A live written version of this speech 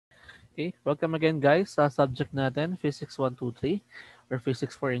Okay, welcome again guys sa subject natin, Physics 123 or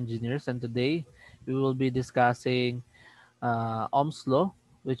Physics for Engineers. And today, we will be discussing Ohm's Law,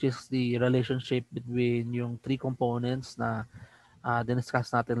 which is the relationship between yung three components na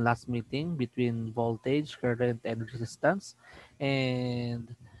diniscuss natin last meeting between voltage, current, and resistance.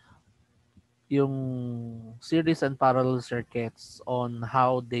 And yung series and parallel circuits on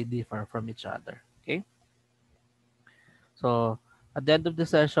how they differ from each other. Okay, so at the end of the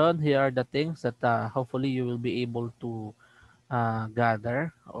session, here are the things that hopefully you will be able to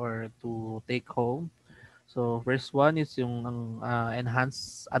gather or to take home. So first one is yung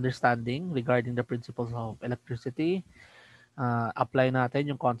enhanced understanding regarding the principles of electricity. Apply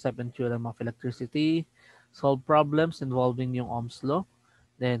natin yung concept and theorem of electricity. Solve problems involving yung Ohm's law.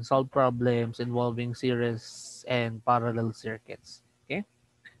 Then solve problems involving series and parallel circuits. Okay?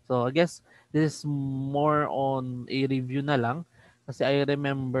 So I guess this is more on a review na lang kasi I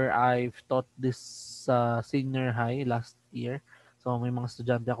remember I've taught this senior high last year. So may mga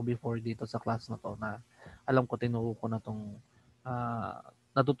estudyante ako before dito sa class na to na alam ko tinuro ko na tong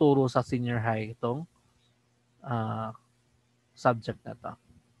natuturo sa senior high itong uh, subject na to.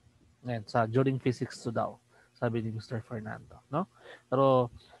 Ngayon, sa during physics to daw, sabi ni Mr. Fernando, no?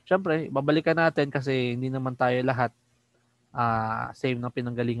 Pero syempre, babalikan natin kasi hindi naman tayo lahat same ng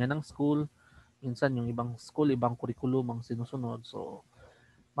pinanggalingan ng school. Minsan yung ibang school, ibang curriculum ang sinusunod. So,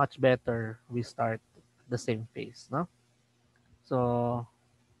 much better we start the same phase, no? So,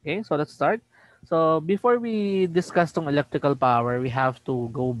 okay, so let's start. So, before we discuss tong electrical power, we have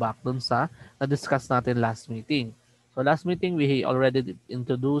to go back dun sa na-discuss natin last meeting. So, last meeting, we already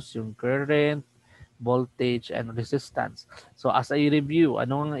introduced yung current, voltage, and resistance. So, as a review,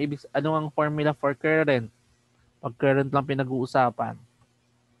 ano ang formula for current? Pag current lang pinag-uusapan,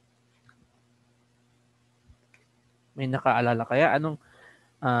 may nakaalala kaya?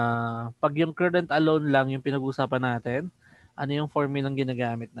 Pag yung current alone lang yung pinag-uusapan natin, ano yung formula ng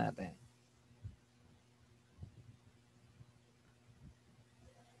ginagamit natin?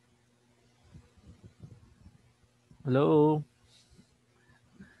 Hello?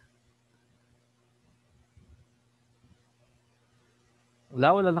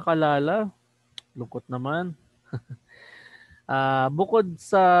 Wala nakalala. Lungkot naman. Bukod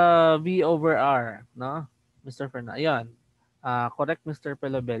sa V over R, no? Mr. Fernando. Ayan. Correct, Mr.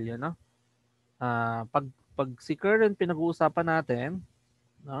 Pelabello, no? Pag si current pinag-uusapan natin,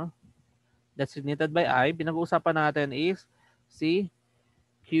 no? Designated by I, pinag-uusapan natin is si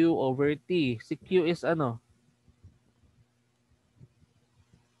Q over T. Si Q is ano?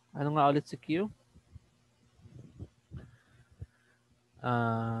 Ano nga ulit si Q?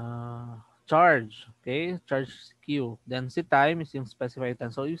 Charge. Okay? Charge Q. Then si time is yung specified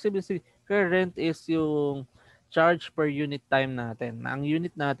time. So, yung si current is yung charge per unit time natin. Ang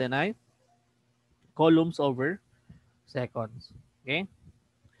unit natin ay coulombs over seconds. Okay?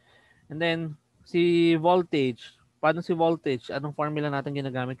 And then, si voltage. Paano si voltage? Anong formula natin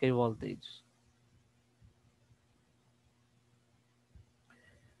ginagamit kay voltage?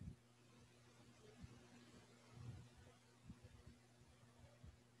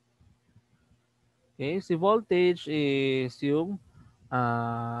 Okay? Si voltage is yung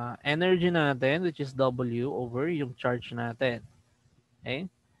energy natin, which is W over yung charge natin. Okay?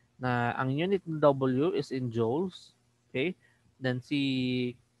 Na ang unit ng W is in joules. Okay? Then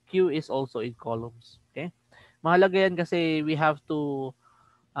si Q is also in coulombs. Okay? Mahalaga yan kasi we have to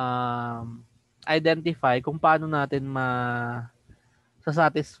identify kung paano natin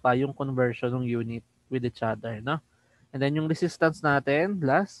satisfy yung conversion ng unit with each other, no? And then yung resistance natin,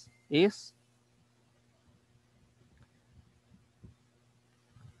 last, is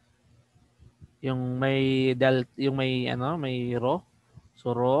yung may ano, may rho.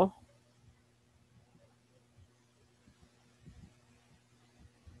 So rho,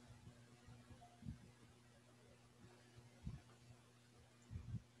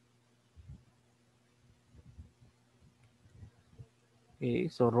 okay,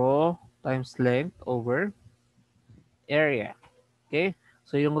 so rho times length over area. Okay?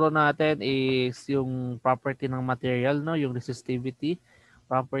 So yung rho natin is yung property ng material, no? Yung resistivity,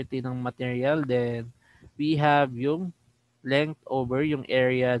 property ng material. Then we have yung length over yung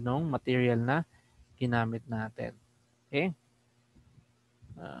area ng material na ginamit natin. Okay?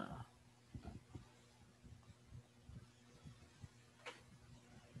 Uh,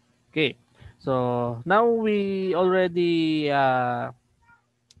 okay. So now we already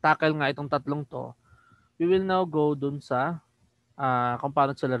tackle nga itong tatlong to. We will now go dun sa kung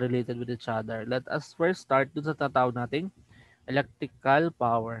paano sila related with each other. Let us first start dun sa tatawag nating electrical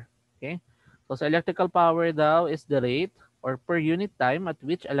power. Okay? So sa electrical power daw is the rate or per unit time at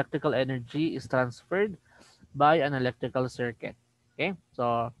which electrical energy is transferred by an electrical circuit. Okay?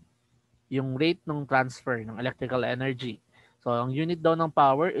 So, yung rate ng transfer ng electrical energy. So, ang unit daw ng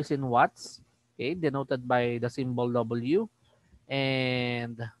power is in watts, okay, denoted by the symbol W.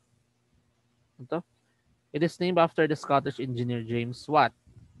 And ito, it is named after the Scottish engineer James Watt.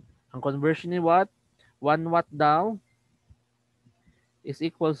 Ang conversion ni Watt, 1 watt daw is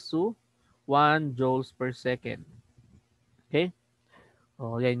equals to 1 joules per second. Okay?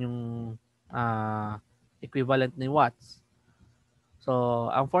 So, yan yung equivalent ni watts. So,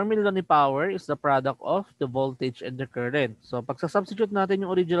 ang formula ni power is the product of the voltage and the current. So, pag substitute natin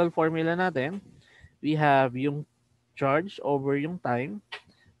yung original formula natin, we have yung charge over yung time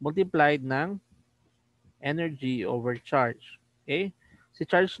multiplied ng energy over charge. Okay? Si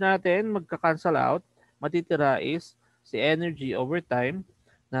charge natin magka-cancel out, matitira is si energy over time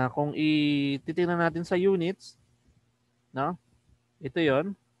na kung ititingnan natin sa units, no? Ito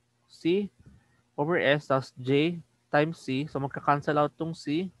 'yon, C over S tas J times C. So magka-cancel out tong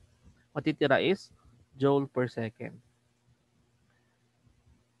C, matitira is joule per second.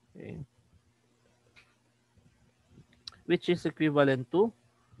 Okay? Which is equivalent to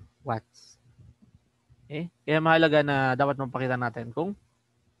watts. Okay? Kaya mahalaga na dapat mapakita natin kung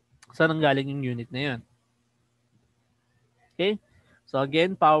saan nanggaling yung unit na 'yon. Okay? So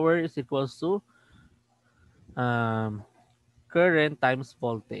again, power is equals to um, current times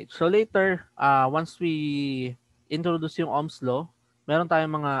voltage. So later, once we introduce yung Ohm's law, meron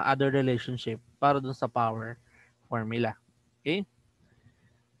tayong mga other relationship para dun sa power formula. Okay?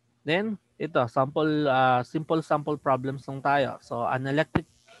 Then, ito, simple sample problems lang tayo. So, an electric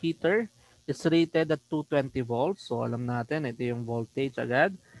heater is rated at 220 volts. So, alam natin, ito yung voltage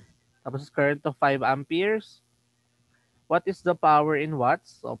agad. Tapos, current of 5 amperes. What is the power in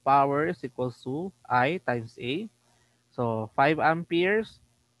watts? So, power is equals to I times A. So, 5 amperes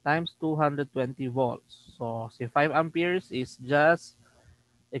times 220 volts. So, si 5 amperes is just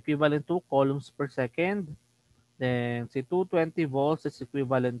equivalent to coulombs per second. Then, si 220 volts is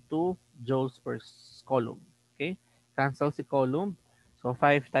equivalent to joules per coulomb. Okay? Cancel si coulomb. So,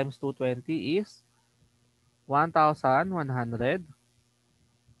 5 times 220 is 1,100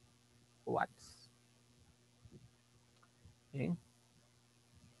 watts. Okay?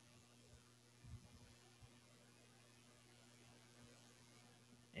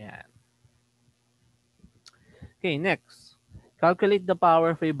 Ayan. Okay, next. Calculate the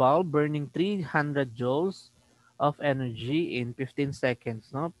power of a bulb burning 300 joules of energy in 15 seconds.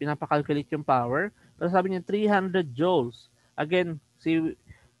 No? Pinapakalculate yung power. Pero sabi niya 300 joules. Again, si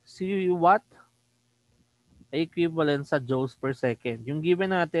watt ay equivalent sa joules per second. Yung given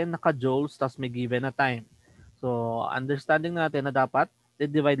natin, naka-joules, tapos may given na time. So, understanding natin na dapat,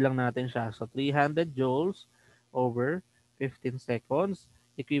 divide lang natin siya. So, 300 joules over 15 seconds.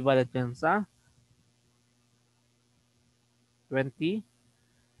 Equivalent yan sa 20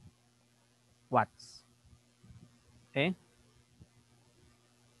 watts. Okay?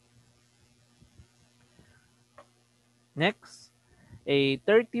 Next, a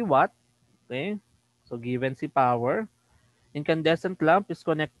 30 watt, okay? So given si power, incandescent lamp is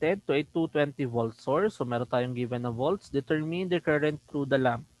connected to a 220 volt source. So meron tayong given na volts. Determine the current through the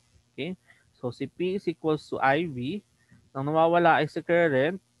lamp. Okay? So si P is equals to IV. Nang nawawala ay si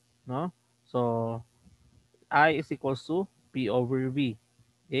current, no? So I is equals to P over V.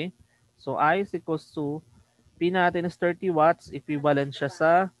 Okay? So I is equals to P natin is 30 watts, equivalent siya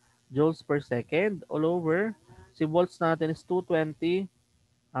sa joules per second all over. Si volts natin is 220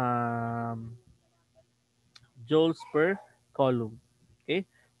 um, joules per coulomb. Okay?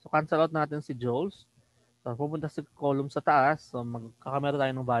 So, cancel out natin si joules. So, pupunta sa coulomb sa taas. So, magkakamera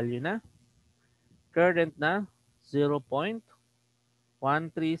tayo ng value na current na 0.136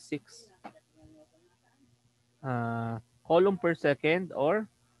 coulomb per second or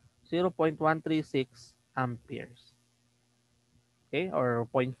 0.136 amperes. Okay? Or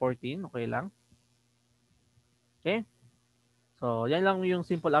 0.14. Okay lang. Okay? So, yan lang yung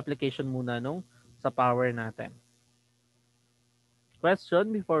simple application muna nung sa power natin.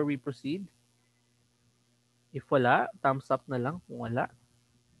 Question before we proceed? If wala, thumbs up na lang kung wala.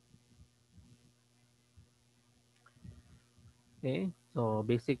 Okay. So,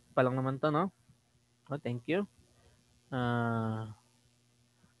 basic pa lang naman to, no? Oh, thank you.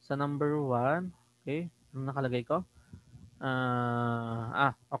 Sa number 1, okay. Ano nakalagay ko?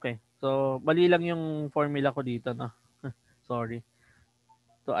 Okay. So, mali lang yung formula ko dito, no? Sorry.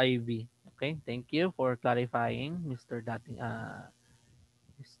 To IV. Okay. Thank you for clarifying, Mr. Dating,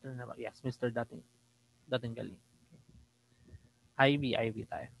 Mr. Yes, Mr. Dating Galing. IV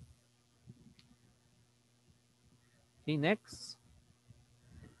tayo. Okay, next.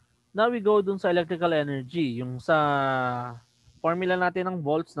 Now we go dun sa electrical energy, yung sa formula natin ng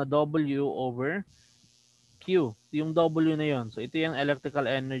volts na W over Q. Yung W na yon. So ito yung electrical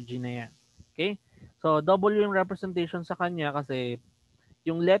energy na yan. Okay? So W yung representation sa kanya kasi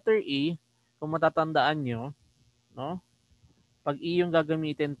yung letter E, kung matatandaan nyo, no? Pag E yung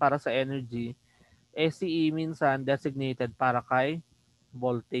gagamitin para sa energy, SCE minsan designated para kay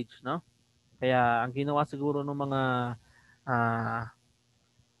voltage, no? Kaya ang ginawa siguro ng mga ah,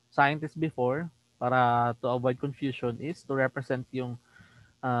 scientists before para to avoid confusion is to represent yung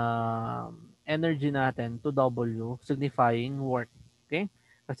energy natin to W signifying work. Okay?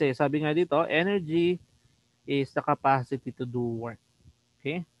 Kasi sabi nga dito, energy is the capacity to do work.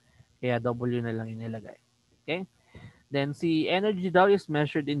 Okay? Kaya W na lang yung nilagay. Okay? Then si energy daw is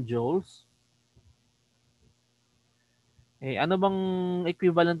measured in joules. Eh, ano bang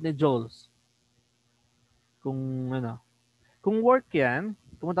equivalent ni joules? Kung ano? Kung work yan,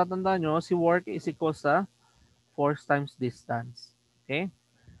 kung matatandaan nyo, si work is equal sa force times distance. Okay?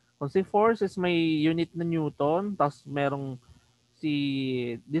 Kung si force is may unit na Newton, tapos merong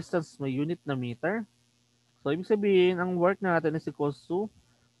si distance may unit na meter. So, ibig sabihin, ang work natin is equals to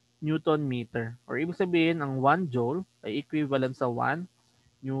Newton meter. Or ibig sabihin, ang 1 joule ay equivalent sa 1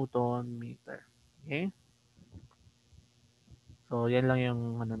 Newton meter. Okay? So, yan lang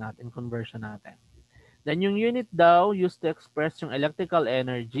yung ano natin, conversion natin. Then, yung unit daw used to express yung electrical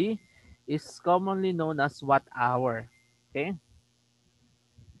energy is commonly known as watt hour. Okay?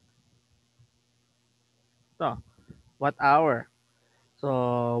 So, watt hour.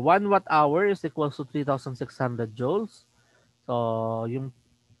 So, 1 watt hour is equals to 3,600 joules. So, yung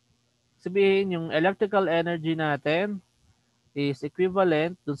sabihin, yung electrical energy natin is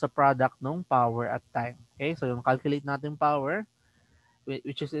equivalent dun sa product ng power at time. Okay? So, yung calculate natin power,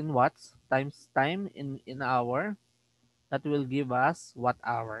 which is in watts, times time in hour, that will give us watt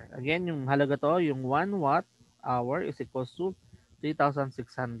hour. Again, yung halaga to, yung 1 watt hour is equals to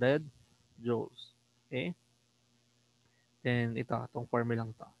 3,600 joules. Okay? Then, itong formula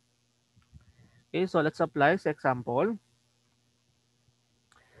lang to. Okay, so let's apply sa example.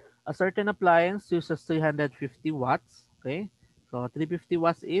 A certain appliance uses 350 watts. Okay, so 350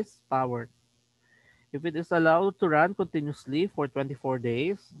 watts is power. If it is allowed to run continuously for 24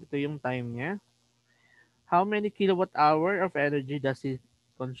 days, ito yung time niya. How many kilowatt hour of energy does it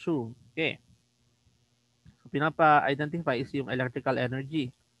consume? Okay, so pinapa-identify is yung electrical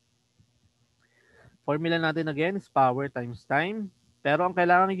energy. Formula natin again is power times time. Pero ang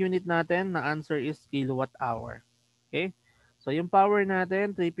kailangang unit natin na answer is kilowatt hour. Okay, so yung power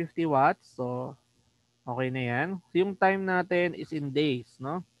natin, 350 watts. So, okay na yan. So, yung time natin is in days,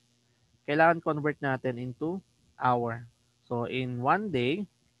 no? Kailangan convert natin into hour. So, in 1 day,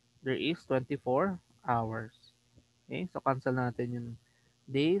 there is 24 hours. Okay? So, cancel natin yung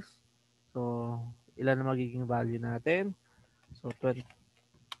days. So, ilan na magiging value natin? So, 20,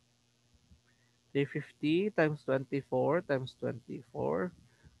 350 times 24 times 24.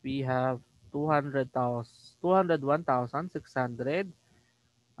 We have 201,600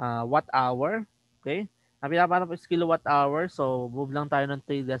 watt hour. Okay? Ang pinapanap is kilowatt hour. So, move lang tayo ng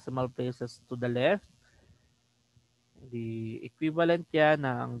 3 decimal places to the left. The equivalent yan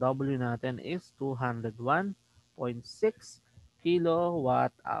na ang W natin is 201.6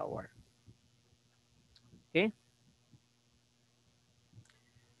 kilowatt hour. Okay?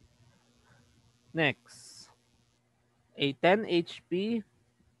 Next. A 10 HP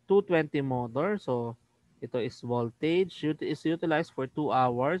 220 motor. So, ito is voltage. It is utilized for 2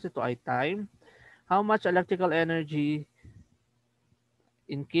 hours. Ito ay time. How much electrical energy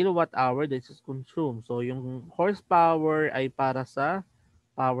in kilowatt hour this is consumed? So, yung horsepower ay para sa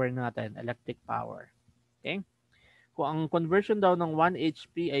power natin, electric power. Okay? Kung ang conversion daw ng 1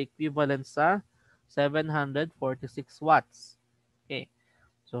 HP ay equivalent sa 746 watts. Okay.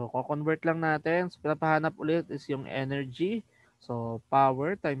 So, ko-convert lang natin. So, pinapahanap ulit is yung energy. So,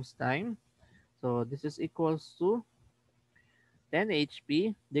 power times time. So, this is equals to 10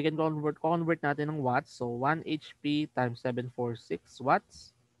 HP. They can convert natin ng watts. So, 1 HP times 746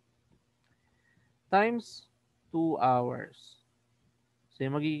 watts times 2 hours. So,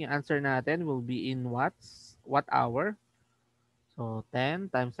 yung magiging answer natin will be in watts, watt hour. So, 10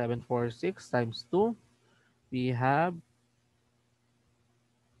 times 746 times 2. We have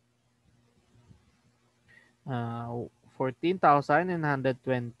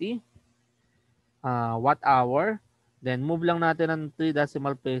 14,920 watt hour. Then, move lang natin ng 3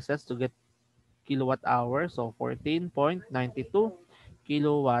 decimal places to get kilowatt hour. So, 14.92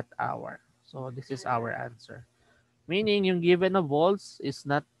 kilowatt hour. So, this is our answer. Meaning, yung given na volts is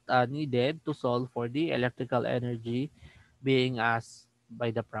not needed to solve for the electrical energy being asked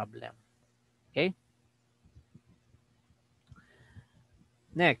by the problem. Okay?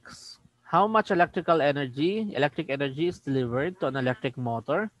 Next, how much electric energy is delivered to an electric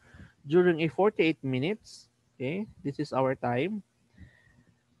motor during a 48 minutes? Okay, this is our time.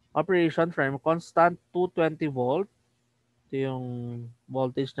 Operation from constant 220 volt. Ito yung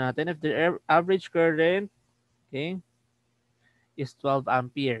voltage natin. If the average current, okay, is 12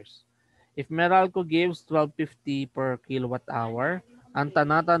 amperes. If Meralco gives 1250 per kilowatt hour, ang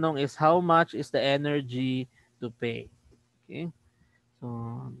tanatanong is how much is the energy to pay? Okay? So,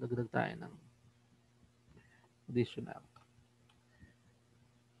 dagdag tayo ng additional.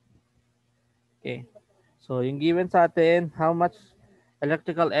 Okay. So, yung given sa atin, how much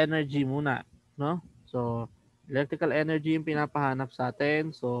electrical energy muna, no? So, electrical energy yung pinapahanap sa atin.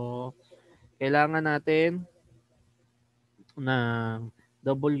 So, kailangan natin ng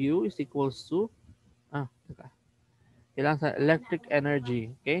W is equals to, teka. Kailangan sa electric energy.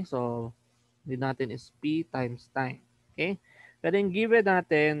 Okay? So, hindi natin is P times time. Okay? Pero yung given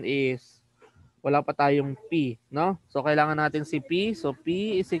natin is, wala pa tayong P, no? So, kailangan natin si P. So,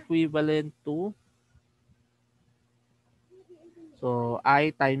 P is equivalent to, so, I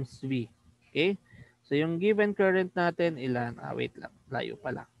times V. Okay? So, yung given current natin, ilan? Wait lang. Layo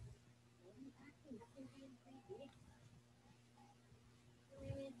pala.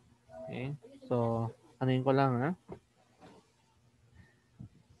 Okay? So, anuin ko lang, ha?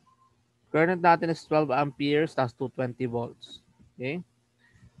 Current natin is 12 amperes, tas 220 volts. Okay?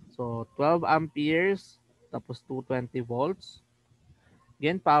 So, 12 amperes, tapos 220 volts.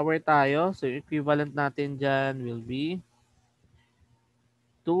 Again, power tayo. So, equivalent natin dyan will be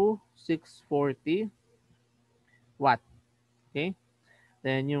 2,640 watt. Okay?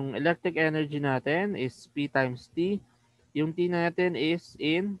 Then, yung electric energy natin is P times T. Yung T natin is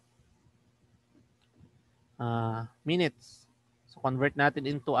in minutes. So, convert natin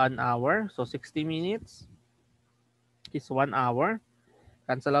into an hour. So, 60 minutes is 1 hour.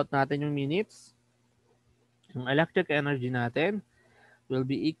 Cancel out natin yung minutes. Yung electric energy natin will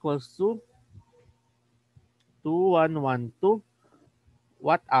be equals to 2112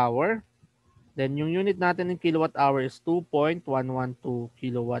 watt hour. Then, yung unit natin ng kilowatt hour is 2.112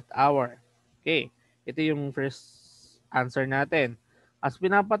 kilowatt hour. Okay. Ito yung first answer natin. As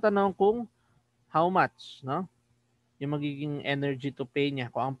pinapatanong kung how much, no? Yung magiging energy to pay niya.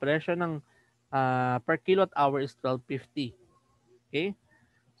 Kung ang presyo ng per kilowatt hour is 12.50. Okay?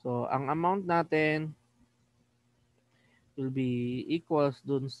 So, ang amount natin will be equals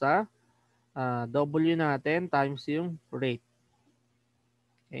dun sa W natin times yung rate.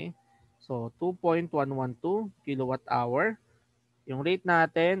 Okay? So, 2.112 kilowatt hour. Yung rate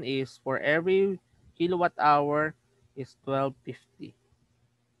natin is for every kilowatt hour is 12.50.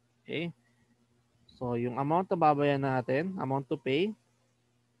 Okay? So, yung amount na babayan natin, amount to pay,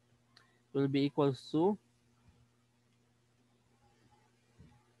 will be equals to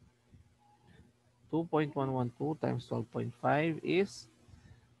 2.112 times 12.5 is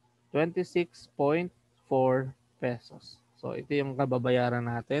 26.4 pesos. So, ito yung kababayaran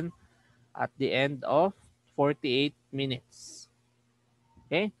natin at the end of 48 minutes.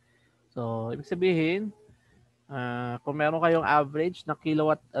 Okay? So, ibig sabihin, kung meron kayong average na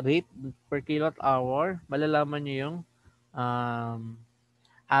kilowatt rate per kilowatt hour, malalaman nyo yung um,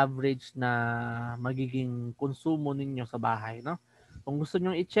 average na magiging konsumo ninyo sa bahay, no? Kung gusto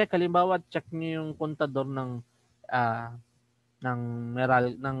niyo i-check, halimbawa, check niyo yung kontador ah, ng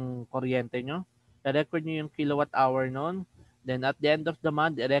ng kuryente nyo. I-record niyo yung kilowatt hour noon. Then at the end of the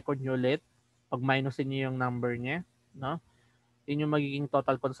month, i-record niyo ulit. Pag minusin niyo yung number niya, no? Yun yung magiging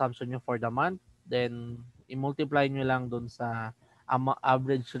total consumption nyo for the month. Then, i-multiply nyo lang dun sa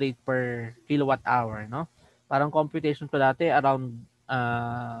average rate per kilowatt hour, no? Parang computation ko dati, around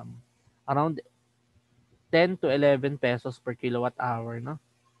 10 to 11 pesos per kilowatt hour, no?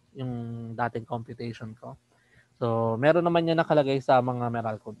 Yung dating computation ko. So, meron naman yan nakalagay sa mga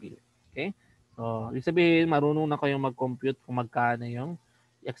Meralco bill. Okay? So, ibig sabihin, marunong na kayong mag-compute kung magkano yung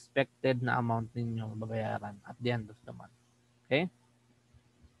expected na amount ninyo babayaran at the end of the month. Okay?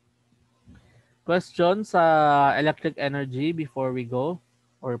 Question sa electric energy before we go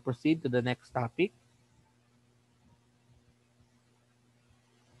or proceed to the next topic.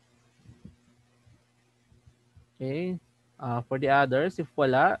 Okay. For the others, if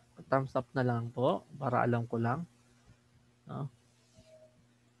wala, thumbs up na lang po para alam ko lang. No?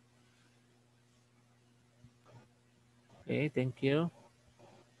 Okay, thank you.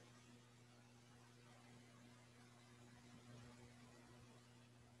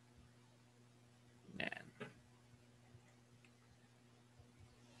 Yan.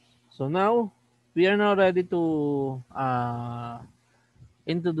 So now, we are now ready to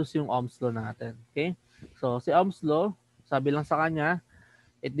introduce yung Ohm's law natin. Okay? So, si Ohm's law, sabi lang sa kanya,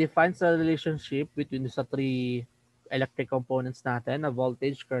 it defines the relationship between the three electric components natin, na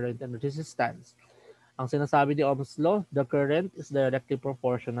voltage, current, and resistance. Ang sinasabi ni Ohm's law, the current is directly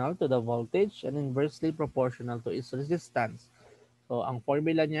proportional to the voltage and inversely proportional to its resistance. So, ang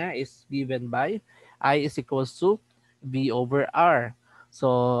formula niya is given by I is equals to V over R.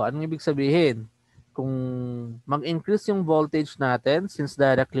 So, anong ibig sabihin? Kung mag-increase yung voltage natin, since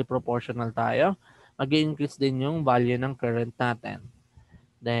directly proportional tayo, mag-increase din yung value ng current natin.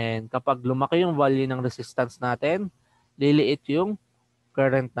 Then, kapag lumaki yung value ng resistance natin, liliit yung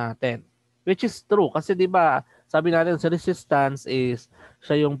current natin. Which is true. Kasi di ba sabi natin sa resistance is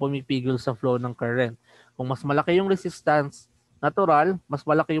siya yung pumipigil sa flow ng current. Kung mas malaki yung resistance, natural, mas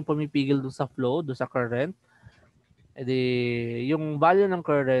malaki yung pumipigil dun sa flow, dun sa current, edi yung value ng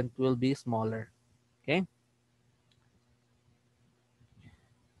current will be smaller. Okay?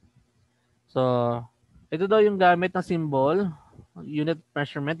 So, ito daw yung gamit na symbol, unit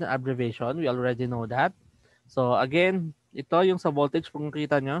measurement and abbreviation. We already know that. So, again, ito yung sa voltage, kung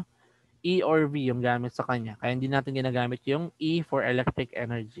kita nyo, E or V yung gamit sa kanya. Kaya hindi natin ginagamit yung E for electric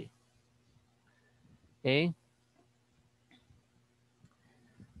energy. Okay?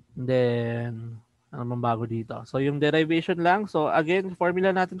 And then, ano mang bago dito? So, yung derivation lang. So, again,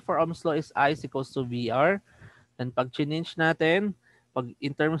 formula natin for Ohm's law is I is equals to VR. And pag change natin, pag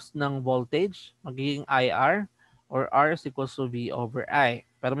in terms ng voltage, magiging IR or R is equals to V over I.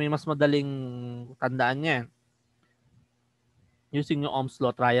 Pero may mas madaling tandaan yan using yung Ohm's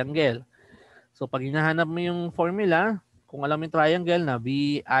law triangle. So, pag hinahanap mo yung formula, kung alam mo yung triangle na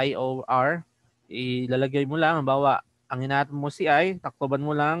V, I, O, R, ilalagay mo lang. Halimbawa, ang hinahanap mo si I, taktoban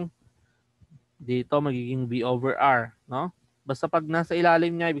mo lang dito, magiging V over R. No? Basta pag nasa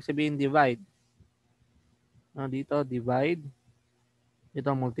ilalim niya, ibig sabihin divide. No, dito, divide. Dito,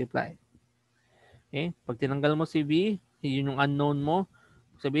 multiply. Okay? Pag tinanggal mo si V, yun yung unknown mo.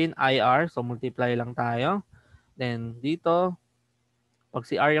 Ibig sabihin IR, so multiply lang tayo. Then, dito, pag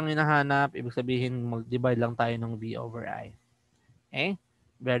si R yung hinahanap, ibig sabihin divide lang tayo ng V over I. Okay?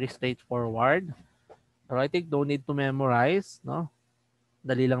 Very straightforward. Pero I think don't need to memorize, no?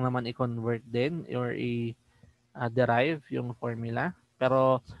 Dali lang naman i-convert din or i-derive yung formula.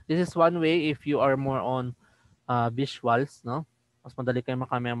 Pero this is one way if you are more on visuals, no? Mas madali kayo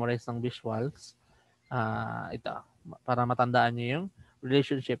makamemorize ng visuals. Ito, para matandaan nyo yung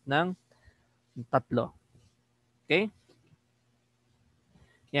relationship ng tatlo. Okay?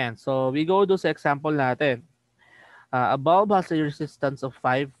 Yan. So, we go do sa example natin. A bulb has a resistance of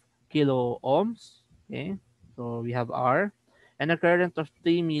 5 kilo ohms. Okay? So, we have R and a current of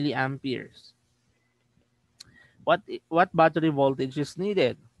 3 milliamperes. What battery voltage is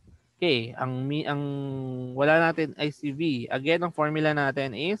needed? Okay, ang wala natin ay si V. Again, ang formula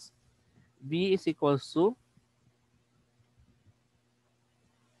natin is V is equals to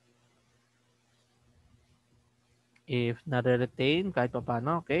if nare-retain kahit pa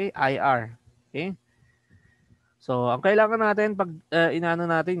paano, okay, IR. Okay? So, ang kailangan natin pag inaano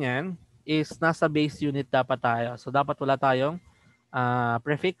natin 'yan is nasa base unit dapat tayo. So, dapat wala tayong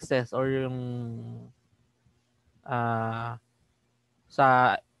prefixes or yung uh,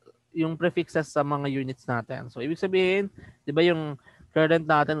 sa yung prefixes sa mga units natin. So, ibig sabihin, 'di ba yung current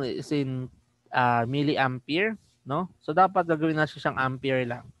natin is in milliampere, no? So, dapat gagawin natin siyang ampere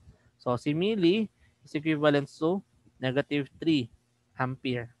lang. So, si milli is equivalent to negative 3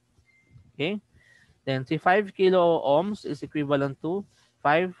 ampere. Okay? Then, si 5 kilo ohms is equivalent to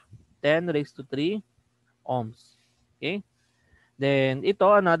 510 raised to 3 ohms. Okay? Then, ito,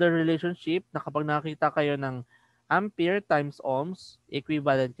 another relationship na kapag nakita kayo ng ampere times ohms,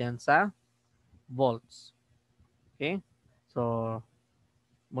 equivalent yan sa volts. Okay? So,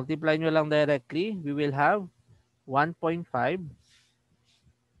 multiply nyo lang directly, we will have 1.5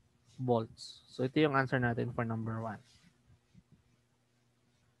 volts. So, ito yung answer natin for number 1.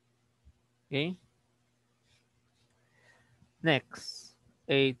 Okay? Next,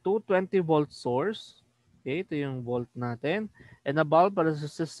 a 220 volt source. Okay, ito yung volt natin. And a bulb has a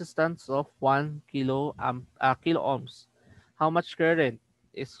resistance of 1 kilo ohms. How much current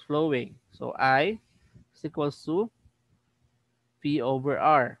is flowing? So, I is equals to P over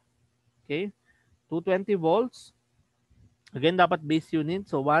R. Okay, 220 volts. Again, dapat base unit.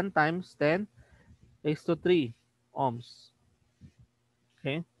 So, 1 times 10 raised to 3 ohms.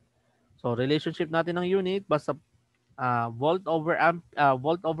 Okay, so relationship natin ng unit, basta volt over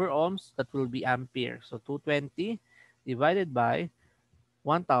ohms, that will be ampere. So 220 divided by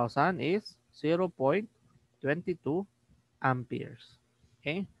 1000 is 0.22 amperes.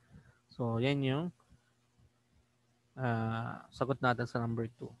 Okay? So, yan yung sagot natin sa number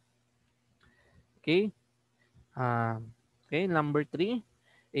 2. Okay? Okay, number 3,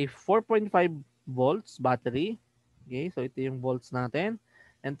 a 4.5 volts battery. Okay, so ito yung volts natin.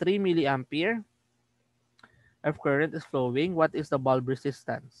 And 3 milliampere of current is flowing. What is the bulb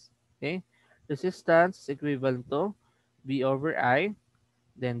resistance? Okay, resistance is equivalent to V over I.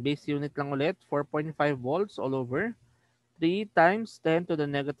 Then base unit lang ulit, 4.5 volts all over 3 times 10 to the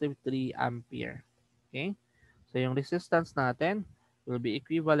negative 3 ampere. Okay, so yung resistance natin will be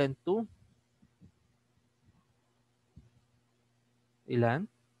equivalent to ilan?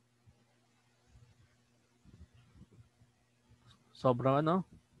 Sobrang ano?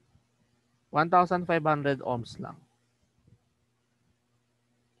 1,500 ohms lang.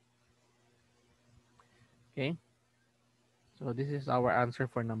 Okay? So, this is our answer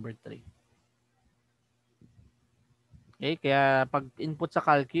for number 3. Okay? Kaya, pag input sa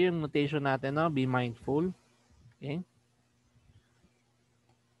calcu, yung notation natin, no, be mindful. Okay?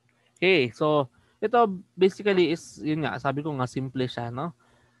 Okay, so, ito basically is, yun nga, sabi ko nga, simple siya, no?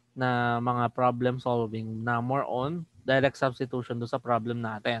 Na mga problem solving na more on direct substitution do sa problem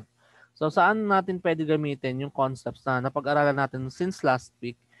natin. So, saan natin pwede gamitin yung concepts na napag-aralan natin since last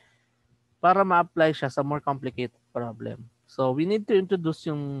week para ma-apply siya sa more complicated problem. So, we need to introduce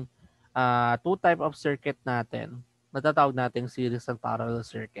yung two type of circuit natin. Natatawag nating series and parallel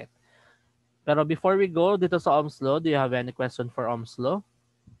circuit. Pero before we go dito sa Ohm's Law, do you have any question for Ohm's Law?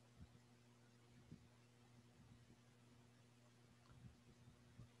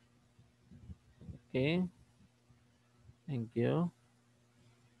 Okay. Thank you.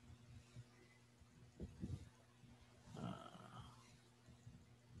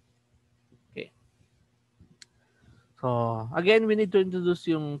 Okay. So, again, we need to introduce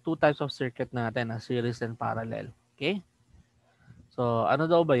yung two types of circuit natin, series and parallel. Okay? So, ano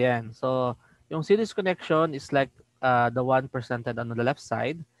daw ba yan? So, yung series connection is like the one presented on the left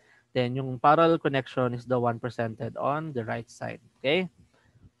side. Then, yung parallel connection is the one presented on the right side. Okay?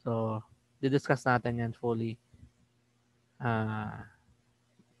 So, didiscuss natin yan fully uh,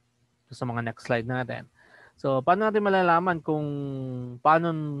 sa mga next slide natin. So, paano natin malalaman kung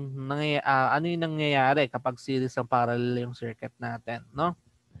ano yung nangyayari kapag series ang parallel yung circuit natin, no?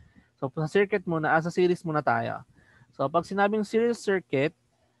 So, sa circuit muna, sa series muna tayo. So, pag sinabing series circuit,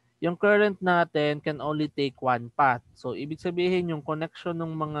 yung current natin can only take one path. So, ibig sabihin yung connection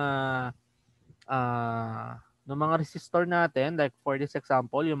ng mga resistor natin, like for this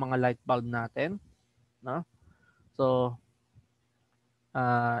example, yung mga light bulb natin, no? So,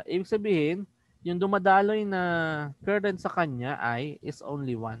 ibig sabihin, yung dumadaloy na current sa kanya ay is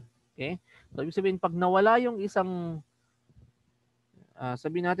only one. Okay? So, ibig sabihin, pag nawala yung isang,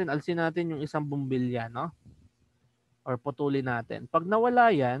 sabihin natin, alsin natin yung isang bumbilya, no? Or putulin natin. Pag nawala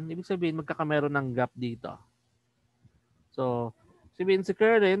yan, ibig sabihin, magkakameron ng gap dito. So, sabihin si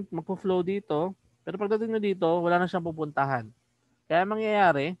current, magpo-flow dito, pero pagdating na dito, wala na siyang pupuntahan. Kaya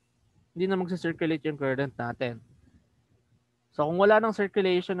mangyayari, hindi na magsa-circulate yung current natin. So, kung wala ng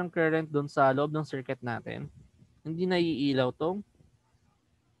circulation ng current doon sa loob ng circuit natin, hindi na iilaw tong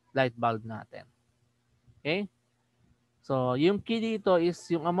light bulb natin. Okay? So, yung key dito is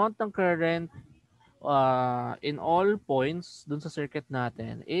yung amount ng current in all points dun sa circuit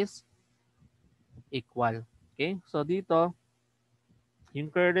natin is equal. Okay? So, dito, yung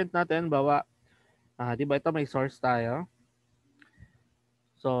current natin, bawa, di ba ito may source tayo?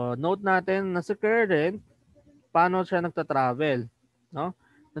 So, note natin na sa current, paano siya nagta-travel? No?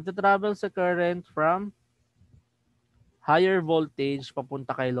 Nagta-travel sa current from higher voltage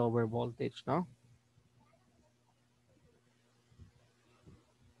papunta kay lower voltage, no?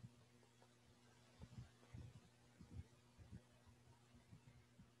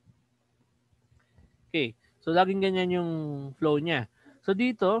 Okay. So, laging ganyan yung flow niya. So,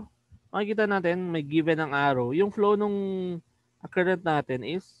 dito, makikita natin, may given ng arrow. Yung flow nung current natin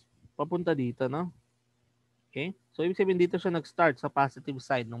is papunta dito, no? Okay? So, ibig sabihin dito siya nag-start sa positive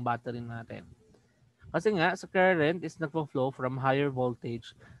side ng battery natin. Kasi nga, sa current is nagpo-flow from higher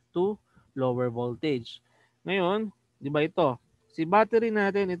voltage to lower voltage. Ngayon, di ba ito? Si battery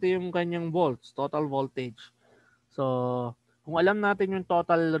natin, ito yung kanyang volts, total voltage. So, kung alam natin yung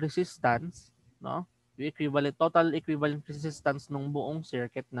total resistance, no? Yung total equivalent resistance ng buong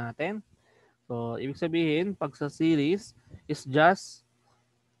circuit natin. So, ibig sabihin, pag sa series is just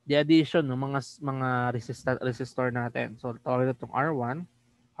the addition ng mga resistor natin. So, tawag itong R1,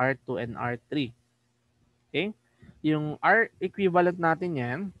 R2, and R3. Okay? Yung R equivalent natin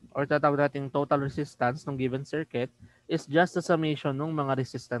yan, or tatawag natin total resistance ng given circuit, is just the summation ng mga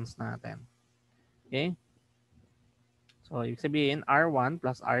resistance natin. Okay? So, ibig sabihin, R1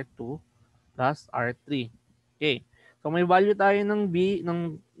 plus R2 plus R3. Okay. So may value tayo ng V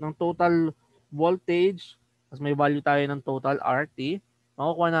ng total voltage, tapos may value tayo ng total RT.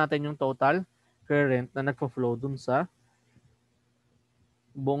 Makukuha natin yung total current na nagfo-flow dun sa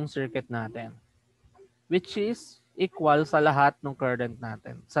buong circuit natin, which is equal sa lahat ng current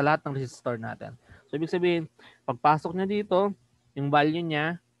natin, sa lahat ng resistor natin. So ibig sabihin, pagpasok niya dito, yung value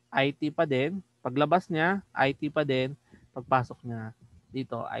niya IT pa din, paglabas niya IT pa din, pagpasok niya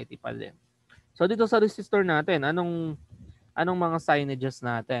dito IT pa din. So dito sa resistor natin, anong mga signages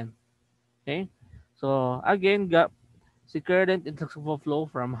natin? Okay? So again, si current is flow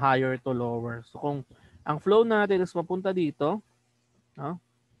from higher to lower. So kung ang flow natin is papunta dito, no?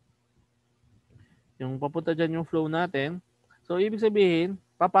 Yung papunta dyan yung flow natin. So ibig sabihin,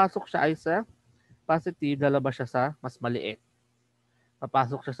 papasok siya ay sa positive, lalabas siya sa mas maliit.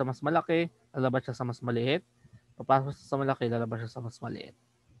 Papasok siya sa mas malaki, lalabas siya sa mas maliit. Papasok siya sa malaki, lalabas siya sa mas maliit.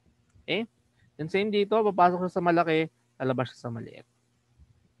 Okay? And same dito, papasok siya sa malaki, lalabas siya sa maliit.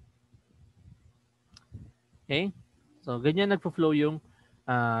 Okay? So, ganyan nagpo-flow yung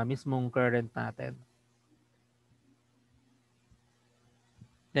mismong current natin.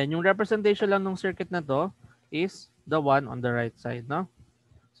 Then, yung representation lang ng circuit na to is the one on the right side, no?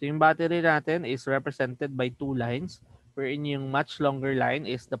 So, yung battery natin is represented by two lines, wherein yung much longer line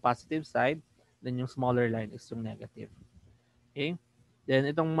is the positive side, then yung smaller line is yung negative. Okay?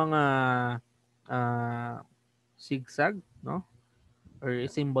 Then, itong mga zigzag, no? Or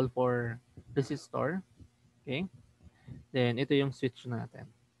symbol for resistor. Okay? Then, ito yung switch natin.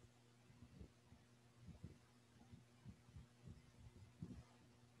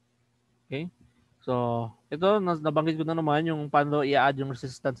 Okay? So, ito, nabanggit ko na naman yung paano i-add yung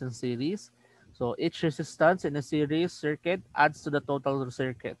resistance in series. So, each resistance in a series circuit adds to the total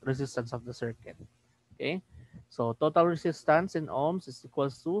circuit resistance of the circuit. Okay? So, total resistance in ohms is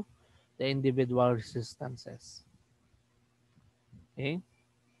equals to the individual resistances. Okay?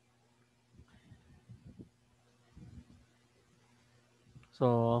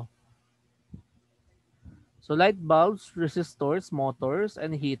 So, light bulbs, resistors, motors,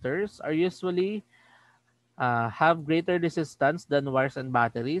 and heaters are usually have greater resistance than wires and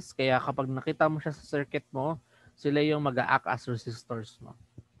batteries. Kaya kapag nakita mo siya sa circuit mo, sila yung mag-a-act as resistors mo.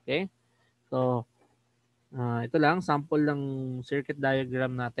 Okay? So, ito lang, sample ng circuit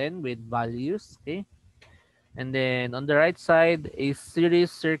diagram natin with values. Okay? And then, on the right side, a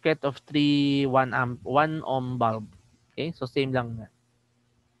series circuit of 3 1 ohm bulb. Okay? So, same lang na.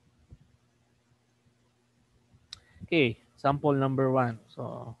 Okay, sample number 1.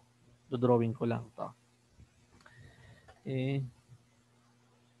 So, drawing ko lang to. Okay.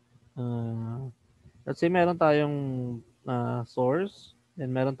 Let's say meron tayong source,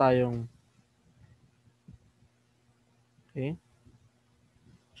 then meron tayong okay.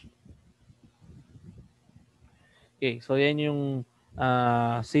 Okay, so yan yung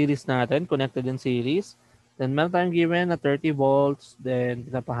series natin, connected in series. Then meron tayong given na 30 volts, then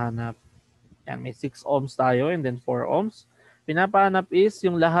pinapahanap. Yan, may 6 ohms tayo and then 4 ohms. Pinapahanap is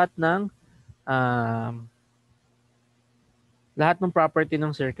yung lahat ng property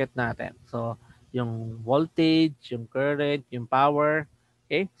ng circuit natin. So, yung voltage, yung current, yung power.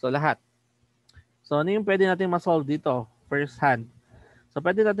 Okay? So, lahat. So, ano yung pwede natin ma-solve dito? First hand. So,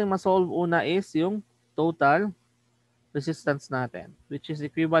 pwede natin ma-solve una is yung total resistance natin, which is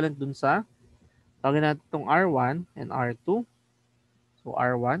equivalent dun sa, tawagin natin itong R1 and R2. So,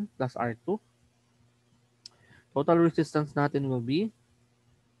 R1 plus R2. Total resistance natin will be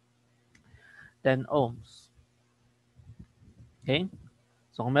 10 ohms. Okay?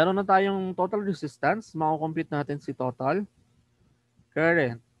 So, kung meron na tayong total resistance, makakompute natin si total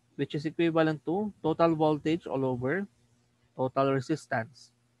current, which is equivalent to total voltage all over total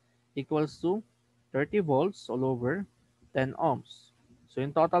resistance equals to 30 volts all over 10 ohms. So,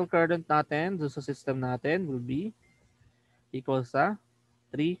 yung total current natin sa system natin will be equal sa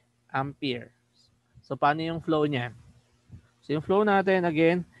 3 ampere. So, paano yung flow niya? So, yung flow natin,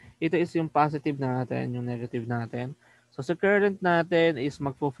 again, ito is yung positive natin, yung negative natin. So, sa current natin is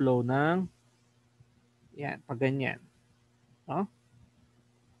magpo-flow ng yan, pag ganyan. No?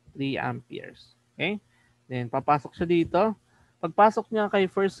 3 amperes. Okay? Then, papasok siya dito. Pagpasok niya kay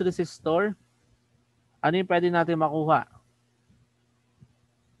first resistor, ano yung pwede natin makuha?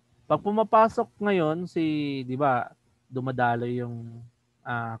 Pag pumapasok ngayon, di ba, dumadalo yung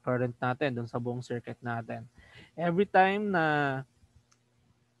current natin dun sa buong circuit natin. Every time na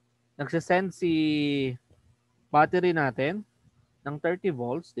nagsisend si battery natin ng 30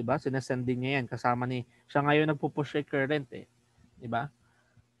 volts, di ba? Sinesending niya yan. Kasama siya ngayon nagpupush kay current eh. Di ba?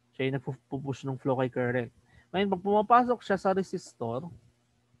 Siya yung nagpupush ng flow kay current. Ngayon, pag pumapasok siya sa resistor,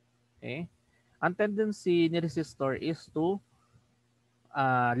 okay, ang tendency ni resistor is to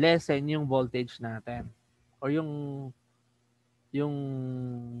lessen yung voltage natin or yung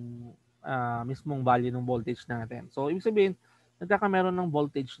mismong value ng voltage natin. So, ibig sabihin, nagkakameron ng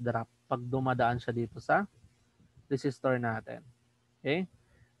voltage drop pag dumadaan siya dito sa resistor natin. Okay?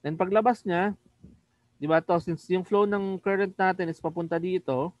 Then, paglabas niya, di ba to, since yung flow ng current natin is papunta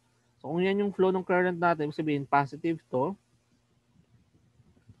dito, so kung yan yung flow ng current natin, ibig sabihin, positive to,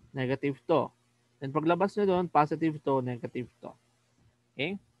 negative to. Then, paglabas niya doon, positive to, negative to.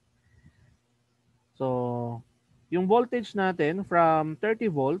 Okay? So, yung voltage natin from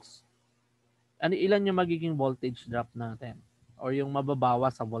 30 volts, ilan yung magiging voltage drop natin or yung mababawa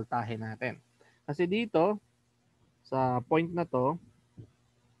sa voltahe natin. Kasi dito, sa point na to,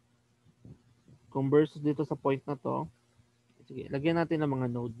 kung versus dito sa point na to, sige, lagyan natin ng mga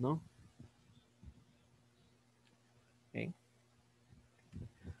node, no? Okay.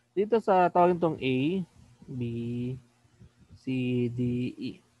 Dito sa tawagin tong A, B, C, D,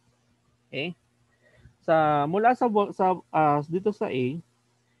 E. Okay? Mula dito sa A,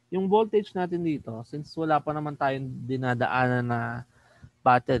 yung voltage natin dito, since wala pa naman tayong dinadaanan na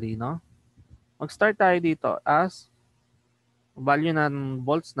battery, no? Mag-start tayo dito as value ng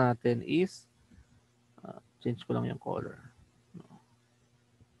volts natin is change ko lang yung color.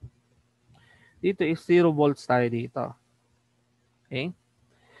 Dito is 0 volts tayo dito. Okay?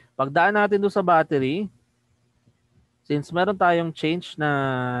 Pagdaan natin doon sa battery, since meron tayong change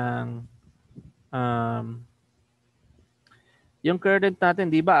ng yung current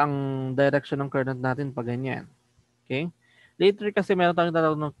natin, di ba, ang direction ng current natin pa ganyan. Okay? Later kasi meron tayong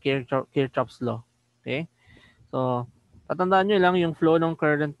tatawag ng Kirchhoff's law. Okay? So, tatandaan nyo lang yung flow ng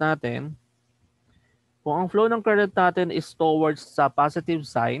current natin. Kung ang flow ng current natin is towards sa positive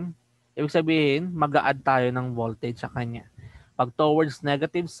sign, ibig sabihin, mag-a-add tayo ng voltage sa kanya. Pag towards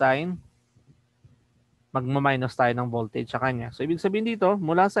negative sign, magma-minus tayo ng voltage sa kanya. So, ibig sabihin dito,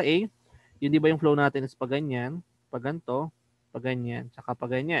 mula sa A, yun di ba yung flow natin is pag ganyan, pag ganito, pag ganyan, tsaka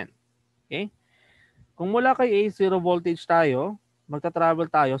pag ganyan. Okay? Kung mula kay A, 0 voltage tayo, magta-travel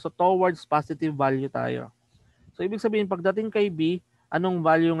tayo, so towards positive value tayo. So, ibig sabihin, pagdating kay B, anong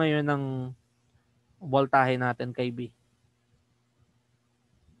value ngayon ng voltahe natin kay B?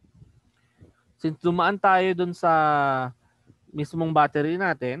 Since dumaan tayo dun sa mismong battery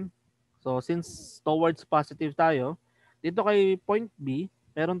natin, so since towards positive tayo, dito kay point B,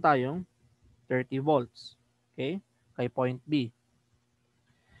 meron tayong 30 volts. Okay? Kay point B.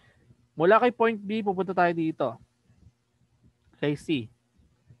 Mula kay point B, pupunta tayo dito. Kay C.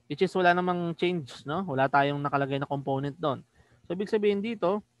 Which is wala namang change, no? Wala tayong nakalagay na component doon. So, ibig sabihin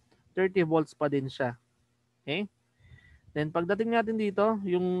dito, 30 volts pa din siya. Okay? Then, pagdating natin dito,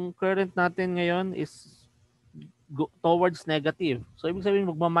 yung current natin ngayon is towards negative. So, ibig sabihin,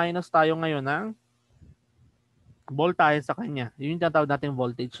 magma-minus tayo ngayon ng voltage sa kanya. Yun yung tatawag natin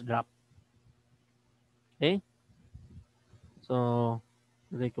voltage drop. Okay? So,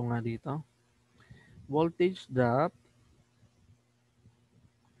 lagay ko nga dito. Voltage drop.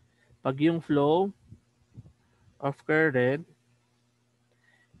 Pag yung flow of current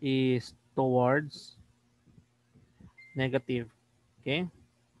is towards negative. Okay?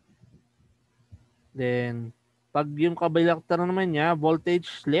 Then, pag yung kabilang naman niya, voltage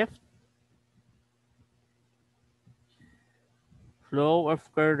left, flow of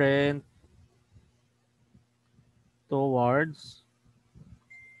current towards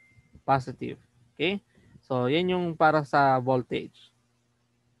positive. Okay? So, yan yung para sa voltage.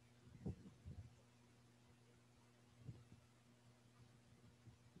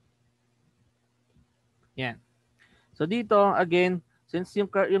 Yan. So, dito, again, since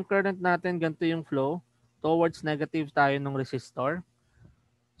yung current natin, ganito yung flow, towards negative tayo ng resistor.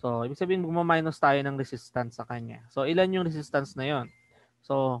 So, ibig sabihin, magma-minus tayo ng resistance sa kanya. So, ilan yung resistance na yon?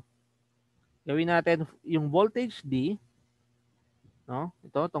 So, gawin natin yung voltage D, no?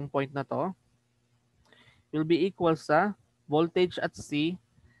 Ito, tong point na to, will be equal sa voltage at C,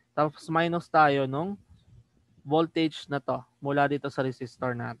 tapos minus tayo nung voltage na to mula dito sa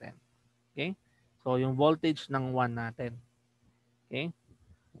resistor natin. Okay? So, yung voltage ng 1 natin. Okay?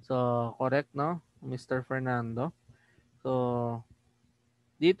 So, correct, no? Mr. Fernando. So,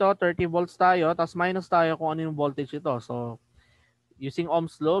 dito, 30 volts tayo, tapos minus tayo kung ano yung voltage ito. So, using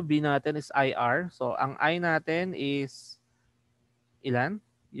Ohm's law, V natin is IR. So, ang I natin is ilan?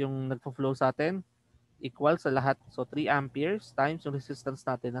 Yung nagpo-flow sa atin, equal sa lahat. So, 3 amperes times yung resistance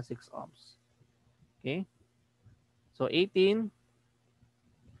natin na 6 ohms. Okay? So, 18.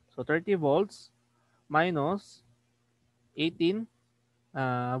 So, 30 volts minus 18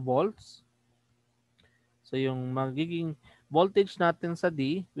 volts. So, yung magiging voltage natin sa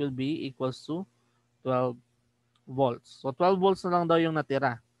D will be equals to 12 volts. So 12 volts na lang daw yung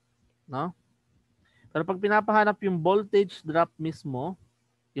natira, no? Pero pag pinapahanap yung voltage drop mismo,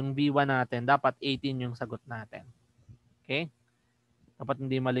 yung V1 natin, dapat 18 yung sagot natin. Okay? Dapat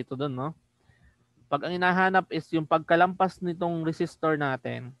hindi malito doon, no? Pag ang hinahanap is yung pagkalampas nitong resistor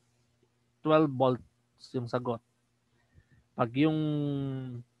natin, 12 volts yung sagot. Pag yung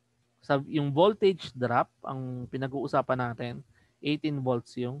voltage drop ang pinag-uusapan natin, 18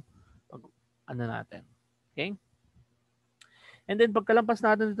 volts yung ano natin. Okay? And then pagkalampas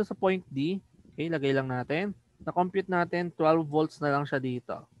natin dito sa point D, okay, lagay lang natin. Na-compute natin 12 volts na lang siya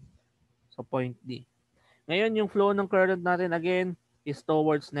dito. So point D. Ngayon yung flow ng current natin again is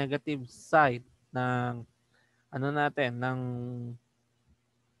towards negative side ng ano natin, ng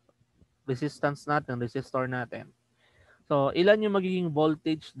resistance natin, resistor natin. So ilan yung magiging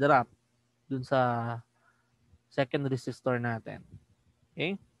voltage drop dun sa second resistor natin?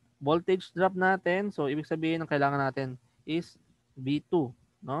 Okay? Voltage drop natin, so ibig sabihin ang kailangan natin is V2,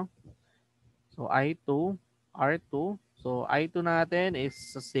 no? So I2, R2. So I2 natin is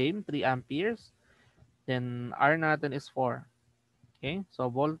the same, 3 amperes. Then R natin is 4. Okay? So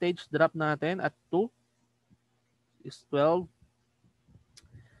voltage drop natin at 2 is 12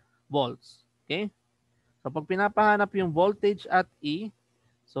 volts. Okay? So pag pinapahanap yung voltage at E,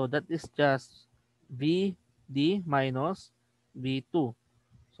 so that is just VD minus V2.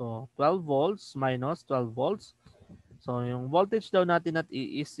 So 12 volts minus 12 volts. So yung voltage daw natin at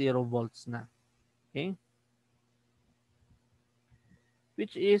E is 0 volts na. Okay?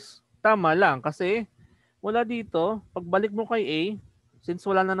 Which is tama lang kasi mula dito, pagbalik mo kay A, since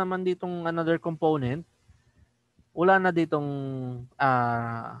wala na naman ditong another component, wala na ditong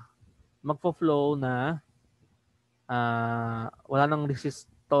magfo-flow na wala nang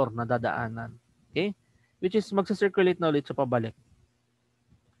resistor na dadaanan. Okay? Which is magsa-circulate na ulit sa pabalik.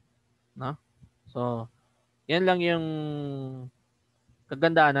 No? So, yan lang yung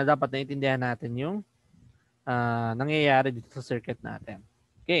kagandaan na dapat naintindihan natin yung nangyayari dito sa circuit natin.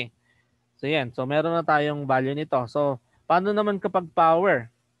 Okay. So, yan. So, meron na tayong value nito. So, paano naman kapag power?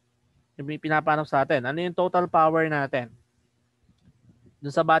 Yung pinapanap sa atin. Ano yung total power natin?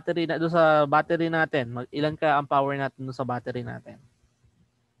 Doon sa battery natin, ilan ka ang power natin doon sa battery natin?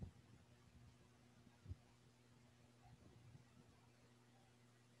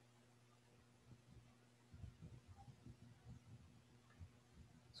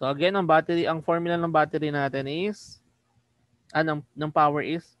 So again, ang formula ng battery natin is ng power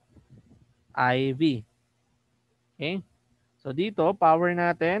is IV. Okay? So dito, power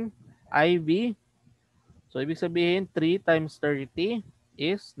natin IV. So ibig sabihin 3 times 30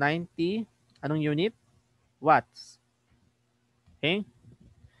 is 90 anong unit? Watts. Okay?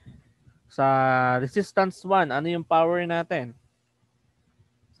 Sa resistance 1, ano yung power natin?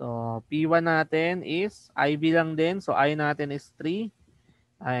 So P1 natin is IV lang din. So I natin is 3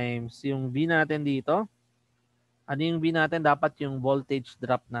 times yung V natin dito. Ano yung V natin? Dapat yung voltage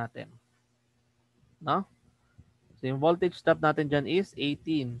drop natin. No? So yung voltage drop natin dyan is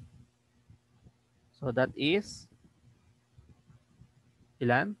 18. So that is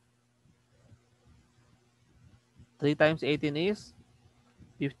ilan? 3 times 18 is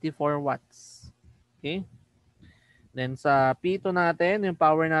 54 watts. Okay? Then sa P2 natin, yung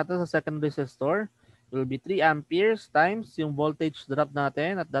power natin sa second resistor will be 3 amperes times yung voltage drop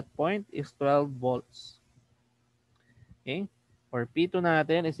natin at that point is 12 volts. Okay? For P2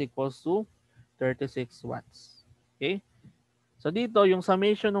 natin is equals to 36 watts. Okay? So dito, yung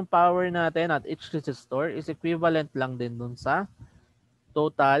summation ng power natin at each resistor is equivalent lang din dun sa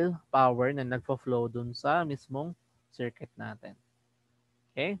total power na nagfo-flow dun sa mismong circuit natin.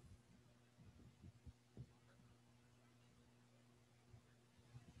 Okay?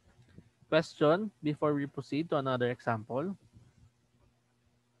 Question before we proceed to another example?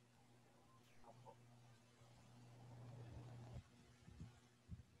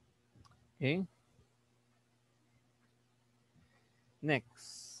 Okay?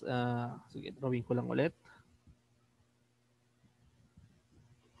 Next. Sige, drawing ko lang ulit.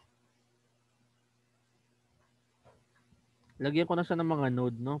 Lagyan ko na siya ng mga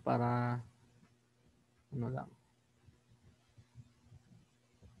node, no? Para ano lang.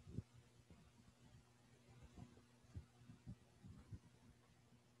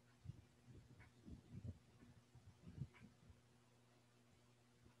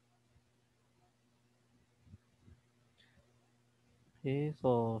 Okay,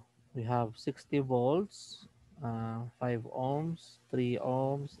 so we have 60 volts, 5 ohms, 3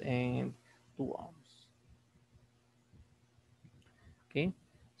 ohms, and 2 ohms. Okay,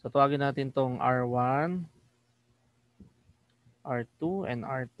 so tawagin natin tong R1, R2 and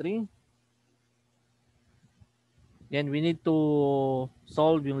R3. Then we need to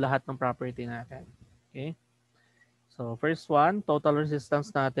solve yung lahat ng property natin. Okay? So first one, total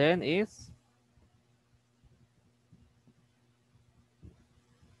resistance natin is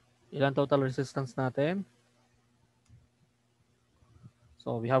ilan total resistance natin?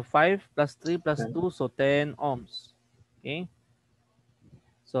 So we have 5 plus 3 plus 2, so 10 ohms. Okay?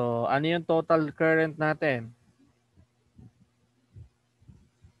 So ano yung total current natin?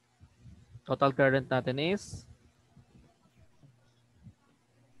 Total current natin is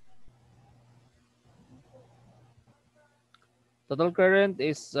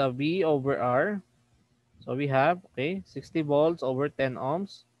V over R. So we have, okay, 60 volts over 10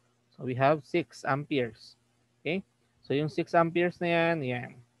 ohms. So we have 6 amperes. Okay? So yung 6 amperes na yan,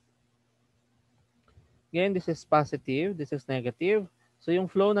 yan. Again, this is positive, this is negative. So yung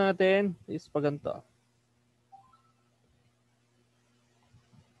flow natin is pa ganito.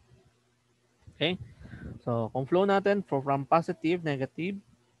 Okay? So kung flow natin from positive, negative,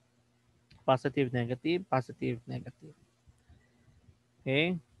 positive, negative, positive, negative.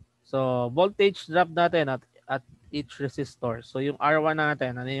 Okay? So voltage drop natin at each resistor. So yung R1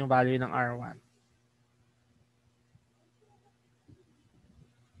 natin, ano yung value ng R1?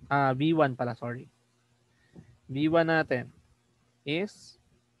 V1 pala, sorry. V1 natin is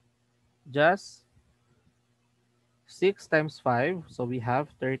just 6 times 5. So we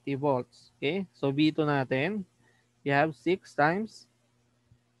have 30 volts. Okay? So V2 natin, we have 6 times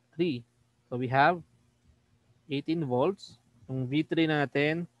 3. So we have 18 volts. Yung V3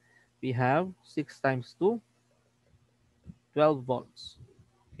 natin, we have 6 times 2, 12 volts.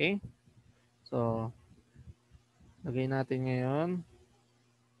 Okay? So, lagay natin ngayon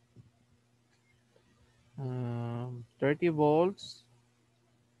 30 volts.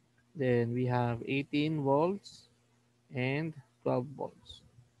 Then we have 18 volts and 12 volts.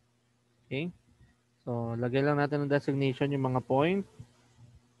 Okay? So, lagay lang natin ng designation yung mga point.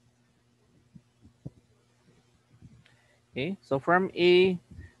 Okay? So, from A,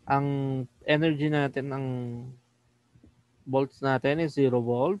 ang energy natin, ang volts natin is 0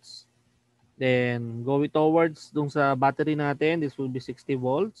 volts. Then, go towards dun sa battery natin, this will be 60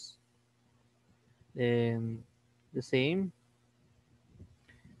 volts. Then, the same.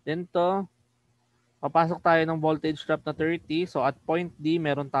 Then to, papasok tayo ng voltage drop na 30. So, at point D,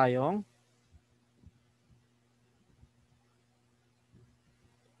 meron tayong,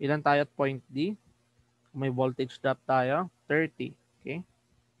 ilan tayo at point D? May voltage drop tayo, 30. Okay?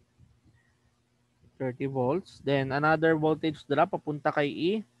 30 volts. Then, another voltage drop, papunta kay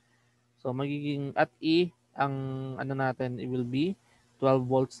E. So, magiging, at E, ang ano natin, it will be 12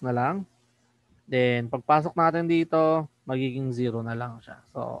 volts na lang. Then, pagpasok natin dito, magiging 0 na lang siya.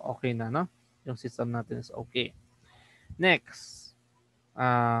 So, okay na, no? Yung system natin is okay. Next,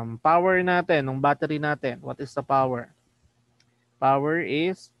 power natin, ng battery natin. What is the power? Power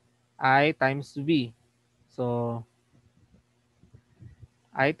is I times V. So,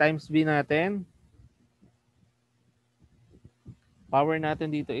 I times V natin, power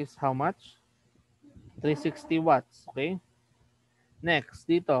natin dito is how much? 360 watts. Okay? Next,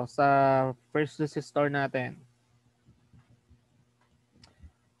 dito sa first resistor natin,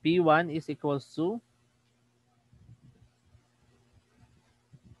 P1 is equals to,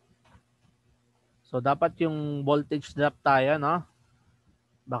 so dapat yung voltage drop tayo, no?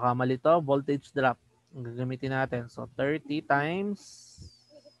 Baka mali to, voltage drop. Ang gagamitin natin. So, 30 times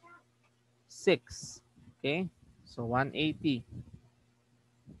 6. Okay? So, 180.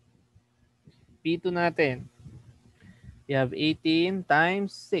 P2 natin, we have 18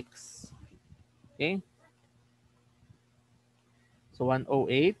 times 6. Okay? So,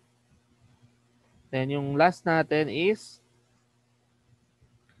 108. Then, yung last natin is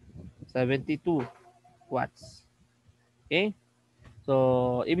 72 watts. Okay?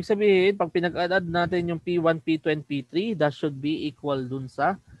 So, ibig sabihin, pag pinag-add natin yung P1, P2, and P3, that should be equal dun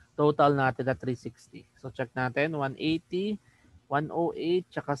sa total natin na 360. So, check natin, 180, 108,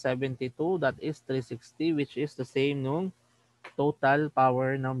 tsaka 72, that is 360, which is the same nung total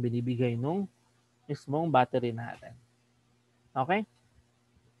power ng binibigay nung mismong battery natin. Okay?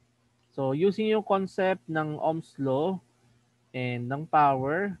 So, using yung concept ng Ohm's law and ng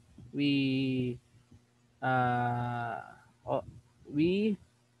power, uh, we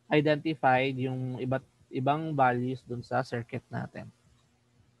identified yung ibang values dun sa circuit natin.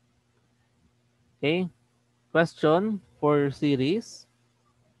 Okay? Question for series.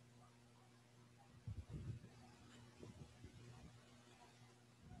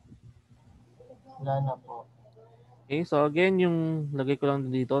 Wala na po. Okay, so again, yung lagay ko lang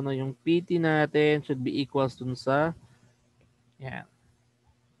dito, no, yung PT natin should be equals dun sa Yan.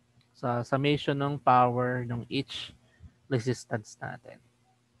 Sa summation ng power ng each resistance natin.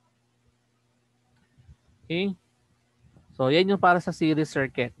 Okay? So, yan yung para sa series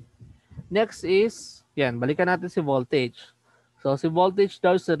circuit. Next is, yan, balikan natin si voltage. So, si voltage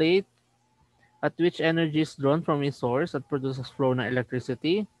daw is the rate at which energy is drawn from a source at produces flow ng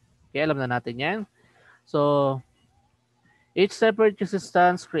electricity. Okay, alam na natin yan. So, each separate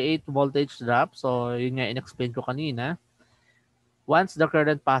resistance create voltage drop. So, yun nga in-explain ko kanina. Once the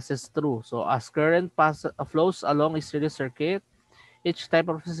current passes through. So, as current flows along a series circuit, each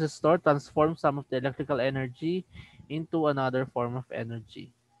type of resistor transforms some of the electrical energy into another form of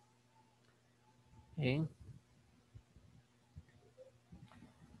energy. Okay?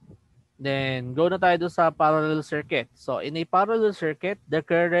 Then, go na tayo doon sa parallel circuit. So, in a parallel circuit, the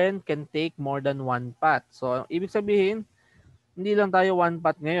current can take more than one path. So, ibig sabihin, hindi lang tayo one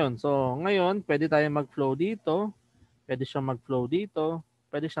path ngayon. So, ngayon, pwede tayo mag-flow dito, pwede siyang mag-flow dito,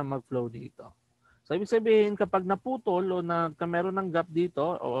 pwede siyang mag-flow dito. So, ibig sabihin, kapag naputol o meron ng gap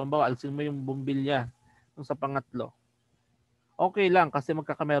dito, o bawa, alisin mo yung bumbilya yung sa pangatlo, okay lang kasi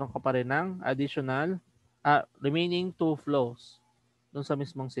magkakameron ka pa rin ng additional remaining two flows dun sa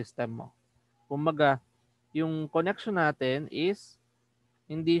mismong system mo. Kumbaga, yung connection natin is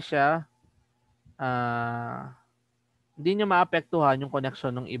hindi siya ah, hindi niya maapektuhan yung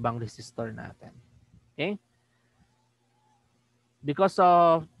connection ng ibang resistor natin. Okay? Because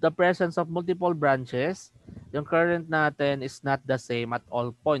of the presence of multiple branches, yung current natin is not the same at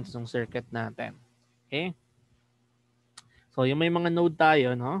all points ng circuit natin. Okay? So, yung may mga node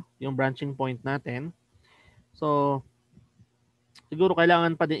tayo, no? Yung branching point natin. So, siguro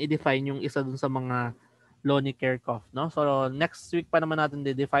kailangan pa din i-define yung isa dun sa mga law ni Kirchhoff, no? So, next week pa naman natin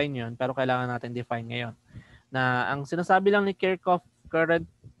i-define yun, pero kailangan natin define ngayon. Na ang sinasabi lang ni Kirchhoff current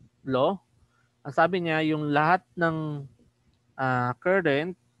law, ang sabi niya, yung lahat ng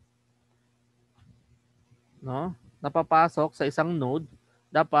current, no, napapasok sa isang node,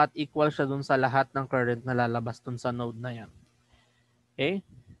 dapat equal siya dun sa lahat ng current na lalabas dun sa node na yan. Okay?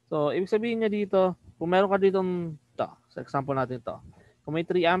 So, ibig sabihin niya dito, kung meron ka dito, sa example natin to, kung may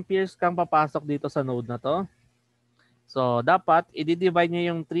 3 amperes kang papasok dito sa node na to, so dapat i-divide niya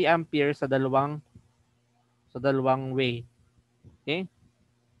yung 3 amperes sa dalawang way. Okay?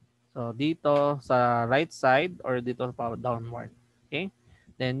 So, dito sa right side or dito pa downward. Okay?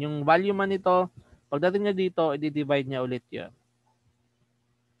 Then, yung value man nito, pagdating niya dito, i-divide niya ulit yun.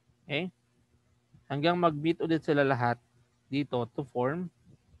 Okay? Hanggang mag-meet ulit sila lahat dito to form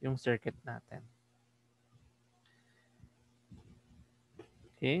yung circuit natin.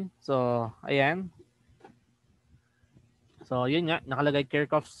 Okay? So, ayan. So, yun nga, nakalagay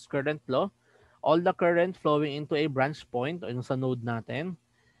Kirchhoff's current law. All the current flowing into a branch point o yung sa node natin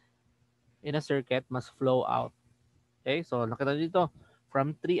in a circuit must flow out. Okay? So, nakita dito,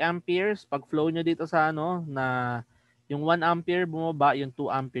 from 3 amperes, pag flow nyo dito sa na yung 1 ampere bumaba, yung 2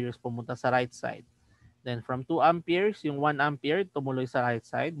 amperes pumunta sa right side. Then, from 2 amperes, yung 1 ampere tumuloy sa right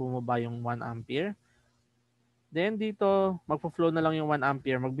side, bumaba yung 1 ampere. Then, dito, magpo-flow na lang yung 1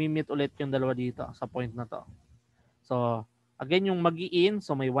 ampere, mag-meet ulit yung dalawa dito sa point na to. So, again, yung mag-i-in,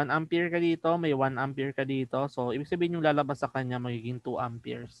 so may 1 ampere ka dito, may 1 ampere ka dito. So, ibig sabihin yung lalabas sa kanya magiging 2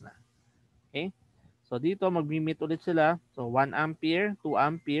 amperes na. Okay? So, dito mag-meet ulit sila. So, 1 ampere, 2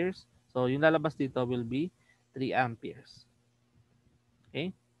 amperes. So, yung lalabas dito will be 3 amperes.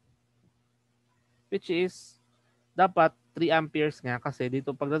 Okay? Which is, dapat 3 amperes nga kasi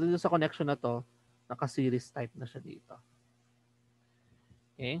dito, pagdating sa connection na to, naka-series type na siya dito.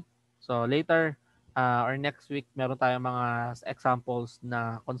 Okay? So, later, or next week, meron tayong mga examples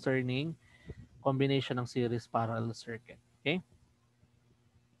na concerning combination ng series parallel circuit. Okay?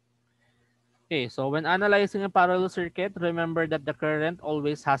 Okay, so when analyzing a parallel circuit, remember that the current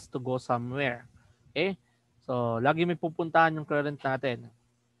always has to go somewhere. Okay? So, lagi may pupuntahan yung current natin.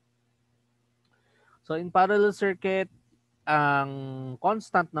 So, in parallel circuit, ang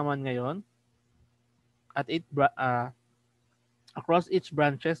constant naman ngayon at across each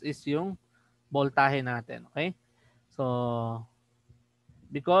branches is yung voltahe natin. Okay? So,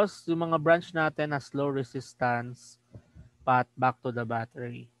 because yung mga branch natin has low resistance path back to the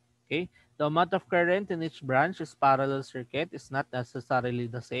battery. Okay? The amount of current in each branch is parallel circuit is not necessarily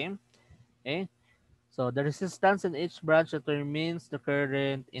the same. Okay? So the resistance in each branch determines the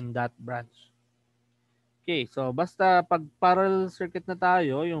current in that branch. Okay, so basta pag parallel circuit na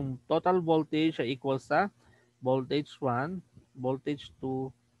tayo, yung total voltage ay equal sa voltage 1, voltage 2,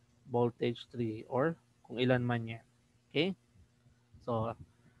 voltage 3, or kung ilan man yan. Okay? So,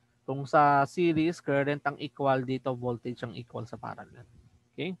 kung sa series, current ang equal dito, voltage ang equal sa parallel.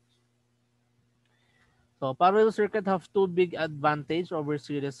 Okay? So, parallel circuit have two big advantage over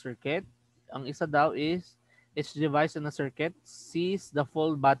series circuit. Ang isa daw is each device in a circuit sees the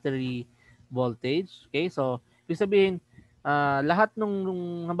full battery voltage. Okay, so ibig sabihin, lahat nung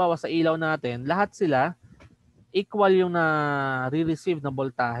halimbawa sa ilaw natin, lahat sila equal yung na re-receive na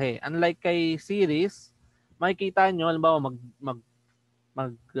voltahe. Unlike kay series, makikita nyo, halimbawa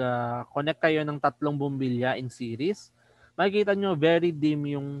connect kayo ng tatlong bumbilya in series, makikita nyo very dim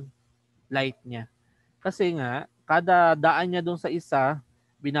yung light niya. Kasi nga, kada daan niya doon sa isa,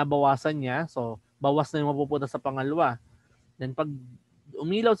 binabawasan niya. So, bawas na yung mapupunta sa pangalawa. Then, pag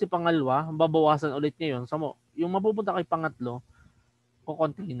umilaw si pangalawa, babawasan ulit niya yun. So, yung mapupunta kay pangatlo,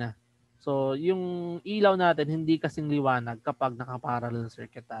 kukonti na. So, yung ilaw natin, hindi kasing liwanag kapag nakaparallel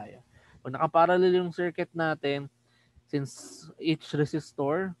circuit tayo. Pag nakaparallel yung circuit natin, since each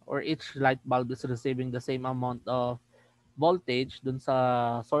resistor or each light bulb is receiving the same amount of voltage dun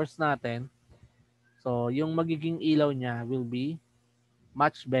sa source natin, so yung magiging ilaw niya will be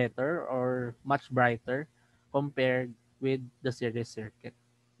much better or much brighter compared with the series circuit.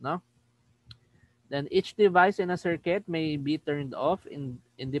 No? Then each device in a circuit may be turned off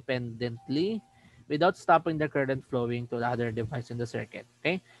independently without stopping the current flowing to the other device in the circuit.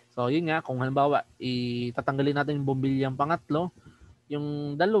 Okay? So yun nga, kung halimbawa, itatanggalin natin yung bumbilyang pangatlo,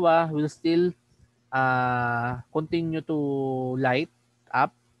 yung dalawa will still continue to light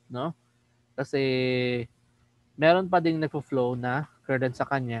up, no? Kasi meron pa ding nagfo-flow na current sa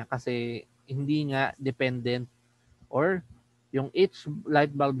kanya kasi hindi nga dependent or yung each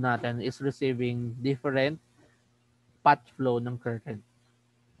light bulb natin is receiving different path flow ng current.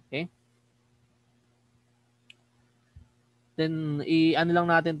 Okay? Then ano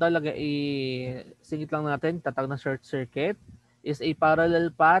lang natin talaga singit lang natin tatag na short circuit is a parallel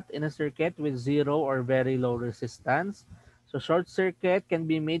path in a circuit with zero or very low resistance. So short circuit can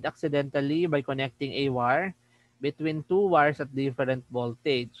be made accidentally by connecting a wire between two wires at different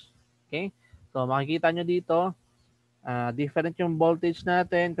voltage. Okay? So makikita nyo dito, different yung voltage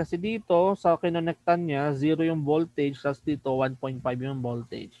natin kasi dito sa kinonektan niya, zero yung voltage, tapos dito 1.5 yung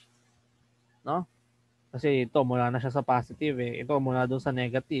voltage. No? Kasi ito, mula na siya sa positive eh. Ito, mula doon sa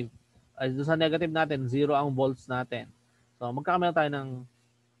negative. Ay, doon sa negative natin, zero ang volts natin. So, magkakamera tayo ng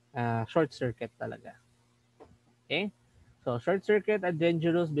short circuit talaga. Okay? So, short circuit are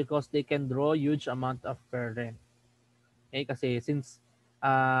dangerous because they can draw huge amount of current. Okay? Kasi since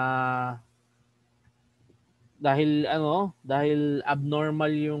dahil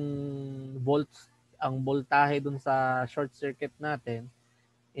abnormal yung volts, ang voltahe dun sa short circuit natin,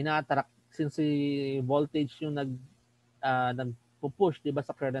 ina-attract since si voltage yung nagpo-push 'di ba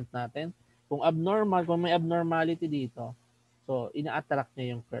sa current natin. Kung may abnormality dito, so ina-attract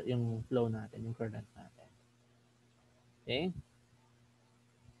niya yung flow natin, yung current natin. Okay?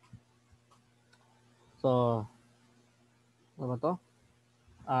 So, ano ba to?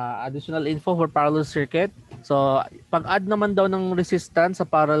 Additional info for parallel circuit. So, pag-add naman daw ng resistance sa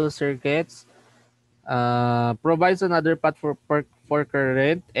parallel circuits, provides another path for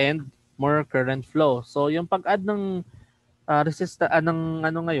current and more current flow. So, yung pag-add ng ng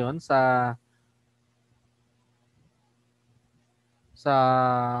ano ngayon sa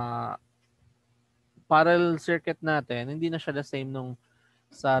parallel circuit natin, hindi na siya the same nung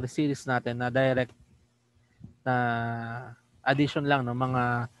sa series natin na direct na addition lang ng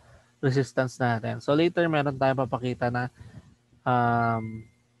mga resistance natin. So later meron tayong papakita na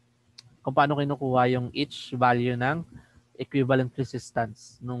kung paano kinukuha yung each value ng equivalent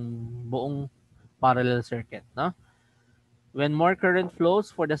resistance nung buong parallel circuit, no? When more current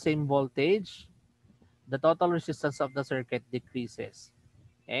flows for the same voltage, the total resistance of the circuit decreases.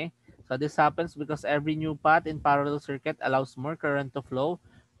 Okay? So this happens because every new path in parallel circuit allows more current to flow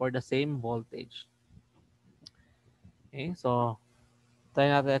for the same voltage. Okay? So, try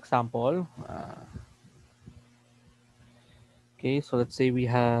natin example. Okay, so let's say we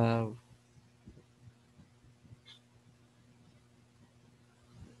have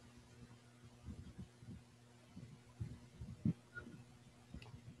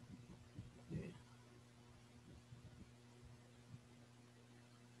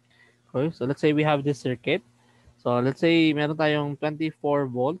okay, so let's say we have this circuit. So let's say meron tayong 24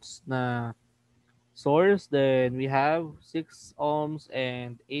 volts na source, then we have 6 ohms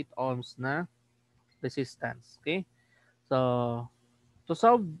and 8 ohms na resistance. Okay? So to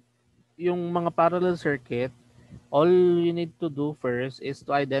solve yung mga parallel circuit, all you need to do first is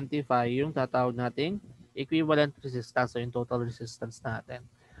to identify yung tatawag nating equivalent resistance o yung total resistance natin.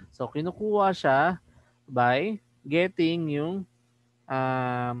 So kinukuha siya by getting yung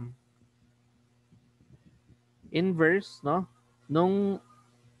um, inverse no nung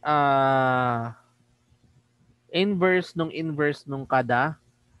uh, inverse nung kada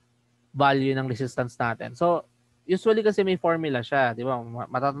value ng resistance natin. So, usually kasi may formula siya, di ba?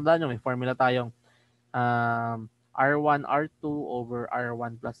 Matatandaan nyo, may formula tayong R1, R2 over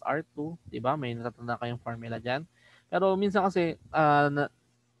R1 plus R2, di ba? May natatandaan kayong formula dyan. Pero minsan kasi,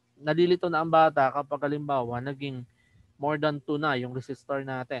 nalilito na ang bata kapag halimbawa, naging more than 2 na yung resistor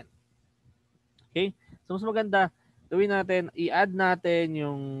natin. Okay? So, mas maganda, gawin natin, i-add natin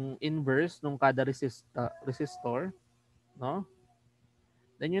yung inverse nung kada resistor, no?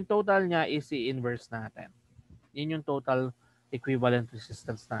 Then yung total niya is i-inverse natin. Yun yung total equivalent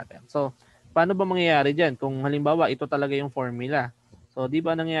resistance natin. So, paano ba mangyayari dyan? Kung halimbawa, ito talaga yung formula. So, di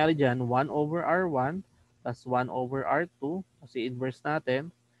ba nangyayari dyan? 1 over R1 plus 1 over R2. Kasi inverse natin.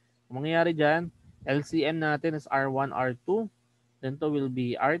 Kung mangyayari dyan, LCM natin is R1, R2. Then to will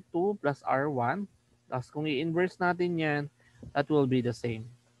be R2 plus R1. Tapos kung i-inverse natin yan, that will be the same.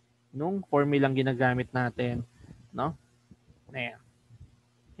 Nung formulang ginagamit natin, no? Ayan.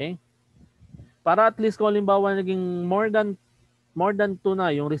 Okay? Para at least kung halimbawa naging more than 2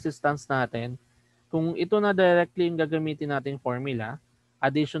 na yung resistance natin, kung ito na directly yung gagamitin nating formula,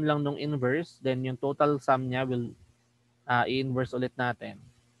 addition lang nung inverse, then yung total sum niya will i-inverse ulit natin.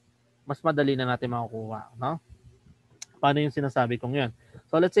 Mas madali na natin makukuha, no? Paano yung sinasabi kong yun?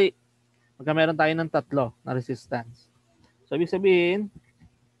 So let's say, magka meron tayo ng tatlo na resistance. So ibig sabihin,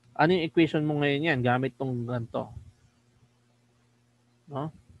 ano yung equation mo ngayon yan gamit tong ganito? No?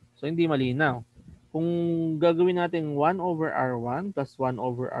 So hindi malinaw. Kung gagawin natin 1 over R1 plus 1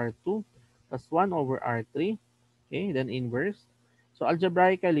 over R2 plus 1 over R3, okay, then inverse. So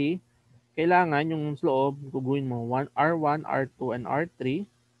algebraically, kailangan yung loob, gugawin mo 1, R1, R2, and R3.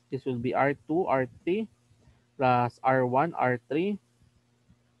 This will be R2, R3 plus R1, R3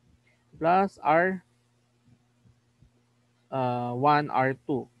 plus R1, R2.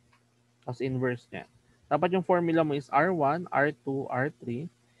 Tapos inverse niya. Dapat yung formula mo is R1, R2, R3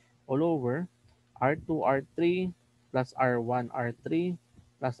 all over R2, R3 plus R1, R3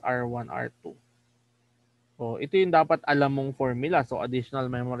 plus R1, R2. So, ito yung dapat alam mong formula. So, additional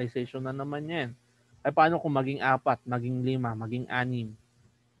memorization na naman yan. Ay, paano kung maging 4, maging 5, maging 6?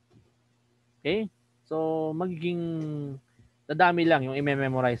 Okay? So, magiging dadami lang yung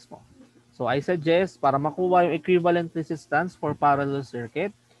i-memorize mo. So, I suggest, para makuha yung equivalent resistance for parallel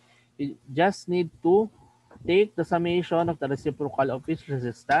circuit, you just need to take the summation of the reciprocal of each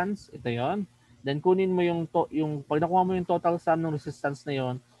resistance. Ito yon. Then kunin mo yung pag nakuha mo yung total sum ng resistance na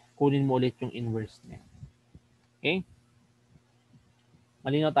yon, kunin mo ulit yung inverse niya. Okay?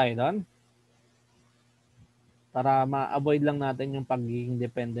 Malinaw tayo doon? Para ma-avoid lang natin yung pagiging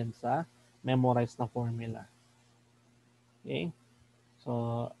dependent sa memorized na formula. Okay?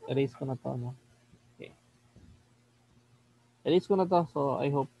 So, erase ko na to, no? Okay. Erase ko na to. So,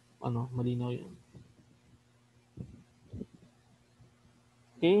 I hope, malinaw yun.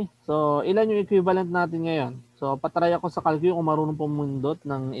 Okay? So, ilan yung equivalent natin ngayon? So, patry ako sa calcu kung marunong pumundot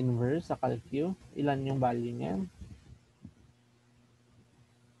ng inverse sa calcu. Ilan yung value niyan?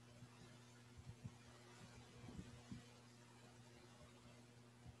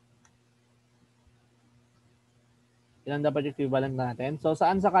 Ilan dapat yung equivalent natin? So,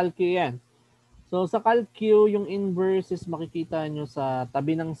 saan sa calcu yan? So, sa calcu, yung inverse is makikita nyo sa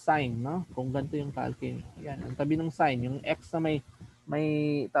tabi ng sign, no? Kung ganito yung calcu. Yan, ang tabi ng sign. Yung x na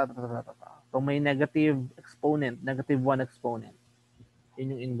kung may negative exponent, negative 1 exponent.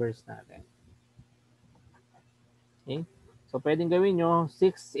 Yun yung inverse natin. Okay? So, pwedeng gawin nyo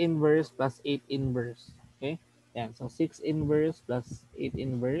 6 inverse plus 8 inverse. Okay? Yan. So, 6 inverse plus 8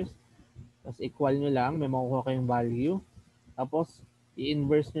 inverse. Tapos, equal nyo lang. May makukuha kayong value. Tapos,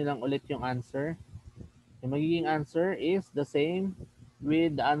 i-inverse nyo lang ulit yung answer. Yung magiging answer is the same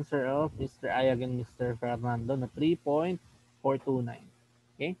with the answer of Mr. Ayag and Mr. Fernando na 3.429.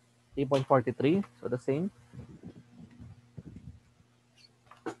 Okay? 3.43. So, the same.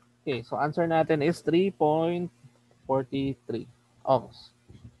 Okay. So, answer natin is 3.43 ohms.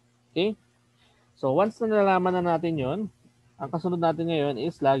 Okay? So, once na nalaman na natin yon, ang kasunod natin ngayon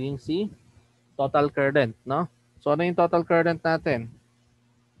is laging si total current, no? So, ano yung total current natin?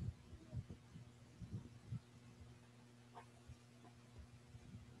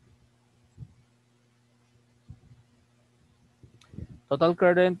 Total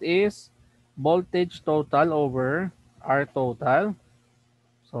current is voltage total over R total.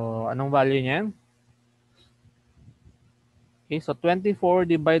 So, anong value niyan? Okay, so 24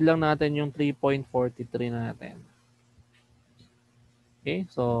 divide lang natin yung 3.43 natin. Okay,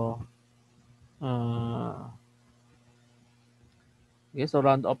 so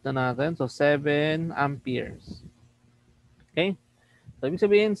round off na natin. So 7 amperes. Okay? So ibig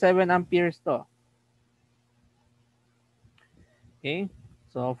sabihin 7 amperes to. Okay?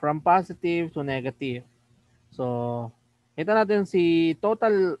 So, from positive to negative. So, ito natin si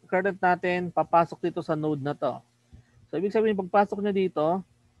total current natin papasok dito sa node na to. So, ibig sabihin, pagpasok niya dito,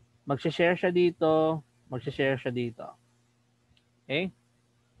 mag-share siya dito, mag-share siya dito. Okay?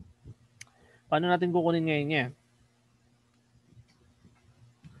 Paano natin kukunin ngayon yan?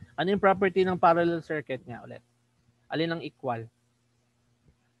 Ano yung property ng parallel circuit niya ulit? Alin ang equal?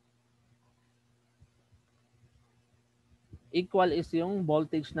 Equal is yung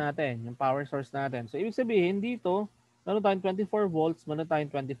voltage natin, yung power source natin. So, ibig sabihin dito, meron tayong 24 volts, meron tayong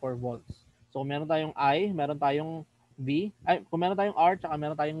 24 volts. So, kung meron tayong I, meron tayong V. Ay, kung meron tayong R, tsaka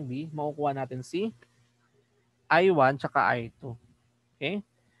meron tayong V, makukuha natin si I1 tsaka I2. Okay?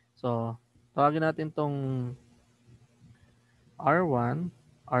 So, tawagin natin tong R1,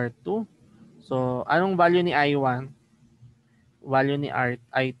 R2. So, anong value ni I1? Value ni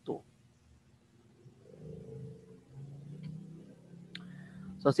I2.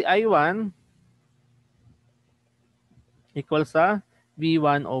 So, si I1 equals sa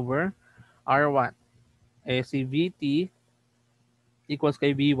V1 over R1. Eh, si VT equals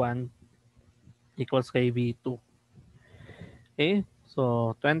kay V1 equals kay V2. Okay?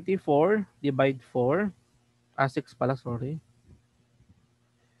 So, 24 divide 4. 6 pala, sorry.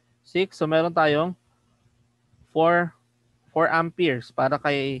 6. So, meron tayong 4, 4 amperes para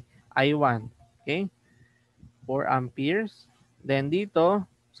kay I1. Okay? 4 amperes. Then, dito,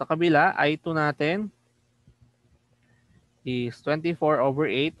 sa kabila, I2 natin is 24 over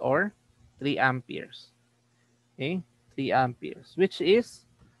 8 or 3 amperes. Okay? 3 amperes. Which is,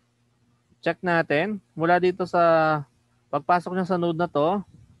 check natin, mula dito sa pagpasok niya sa node na to,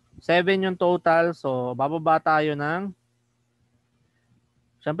 7 yung total. So, bababa tayo ng,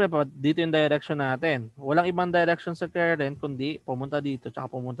 syempre, dito yung direction natin. Walang ibang direction sa current, kundi pumunta dito, tsaka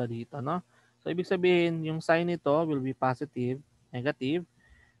pumunta dito, no? So, ibig sabihin, yung sign nito will be positive, negative.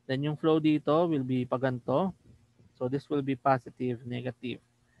 Then, yung flow dito will be paganto. So, this will be positive, negative.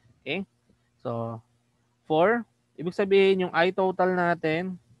 Okay? So, 4. Ibig sabihin, yung I total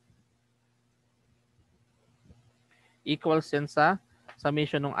natin equals yan sa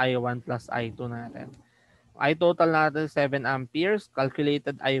summation ng I1 plus I2 natin. I total natin 7 amperes.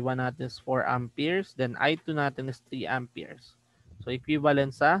 Calculated I1 natin is 4 amperes. Then I2 natin is 3 amperes. So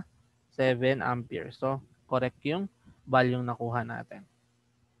equivalent sa 7 amperes. So correct yung value nakuha natin.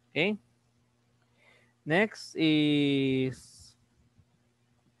 Okay? Next is,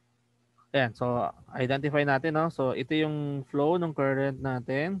 ayan. So identify natin. No? So ito yung flow ng current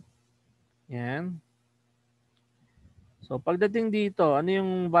natin. Yan. So pagdating dito, ano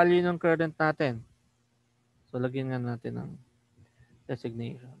yung value ng current natin? So lagyan nga natin ng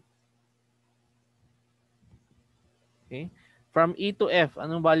designation. Okay? From E to F,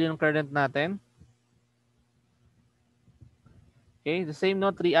 anong value ng current natin? Okay, the same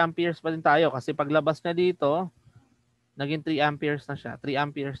no, 3 amperes pa din tayo kasi paglabas na dito, naging 3 amperes na siya. 3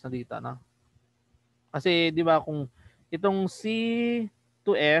 amperes na dito, no? Kasi 'di ba kung itong C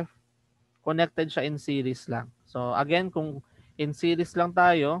to F, connected siya in series lang. So again, kung in series lang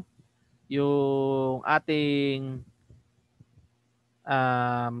tayo, yung ating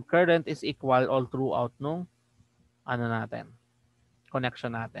current is equal all throughout nung ano natin,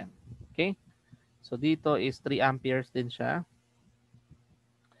 connection natin. Okay? So dito is 3 amperes din siya.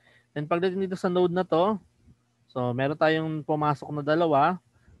 Then pagdating dito sa node na to, so meron tayong pumasok na dalawa.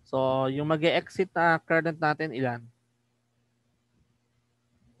 So yung mag-e-exit na current natin ilan?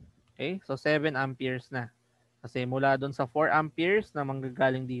 Okay? So 7 amperes na. Kasi mula doon sa 4 amperes na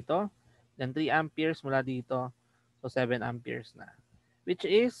manggagaling dito, then 3 amperes mula dito. So 7 amperes na. Which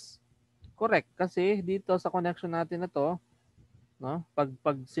is correct kasi dito sa connection natin na to, no? Pag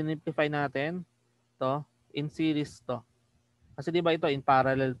simplify natin to, in series to. Kasi 'di ba ito in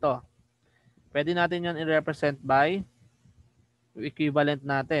parallel to. Pwede natin 'yan i-represent by equivalent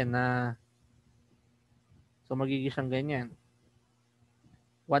natin na, so magiging siyang ganyan.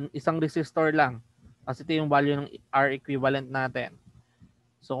 Isang resistor lang. Kasi ito yung value ng R equivalent natin.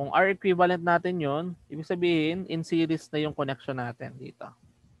 So kung R equivalent natin yon, ibig sabihin in series na yung connection natin dito.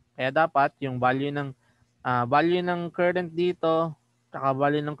 Kaya dapat yung value ng current dito saka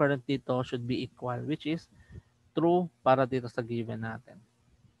value ng current dito should be equal, which is true para dito sa given natin.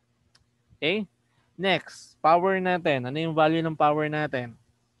 Okay? Next, power natin. Ano yung value ng power natin?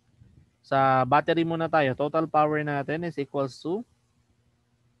 Sa battery muna tayo. Total power natin is equals to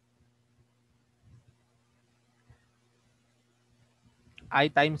I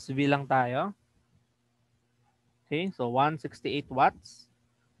times V lang tayo. Okay, so 168 watts.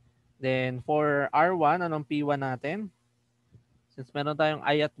 Then for R1, anong P1 natin? Since meron tayong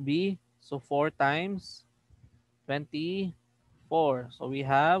I at B, so 4 times 24 So we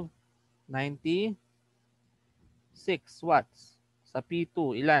have 96 watts. Sa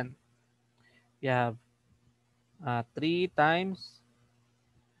P2, ilan? We have 3 times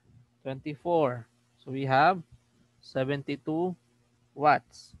 24. So we have 72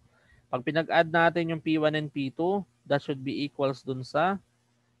 watts. Pag pinag-add natin yung P1 and P2, that should be equals dun sa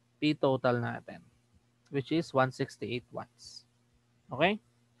P total natin, which is 168 watts. Okay?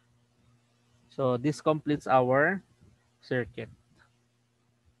 So this completes our circuit.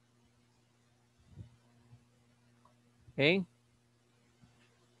 Okay?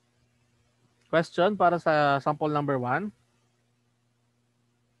 Question para sa sample number 1.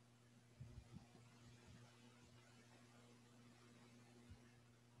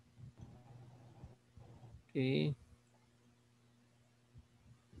 Okay.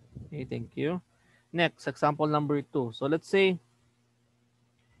 Okay, thank you. Next, example number 2. So let's say,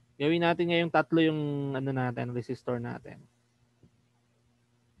 gawin natin ngayong tatlo yung ano natin, resistor natin.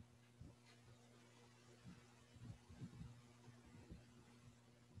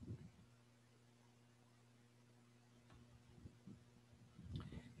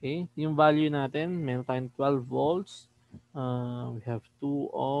 Okay, yung value natin, meron tayong 12 volts. We have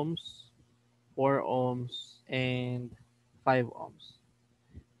 2 ohms, 4 ohms, and 5 ohms.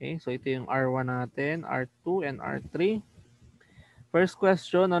 Okay, so ito yung R1 natin, R2, and R3. First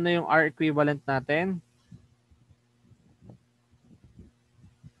question, ano yung R equivalent natin?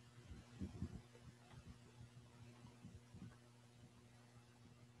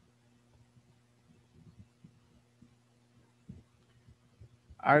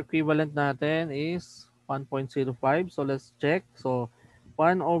 R equivalent natin is 1.05. So let's check. So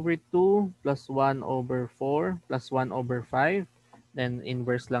 1 over 2 plus 1 over 4 plus 1 over 5. Then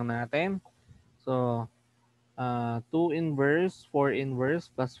inverse lang natin. So 2 inverse, 4 inverse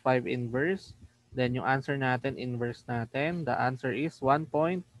plus 5 inverse. Then yung answer natin, inverse natin. The answer is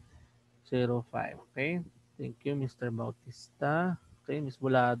 1.05. Okay. Thank you, Mr. Bautista. Okay, Miss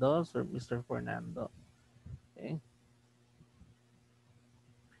Bulados or Mr. Fernando. Okay.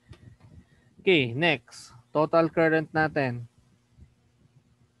 Okay, next. Total current natin.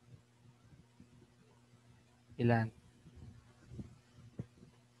 Ilan?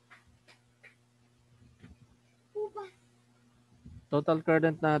 Total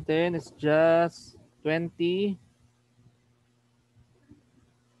current natin is just 20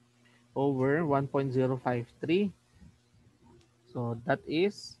 over 1.053. So that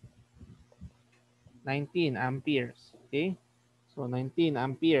is 19 amperes. Okay? So 19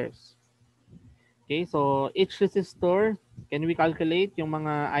 amperes. Okay, so each resistor, can we calculate yung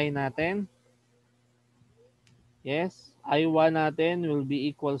mga I natin? Yes, I1 natin will be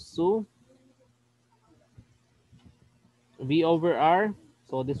equals to V over R.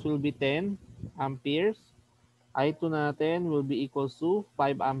 So this will be 10 amperes. I2 natin will be equals to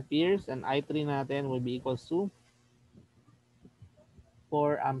 5 amperes and I3 natin will be equals to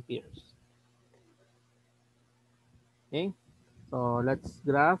 4 amperes. Okay? So let's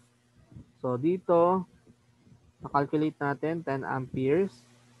graph. So dito, na-calculate natin 10 amperes.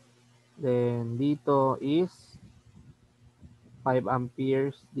 Then dito is 5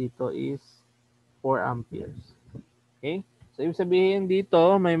 amperes. Dito is 4 amperes. Okay? So ibig sabihin dito,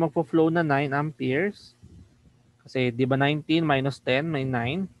 may magpo-flow na 9 amperes. Kasi di ba 19 minus 10 may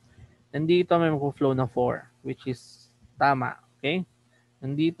 9. And dito may magpo-flow na 4, which is tama. Okay?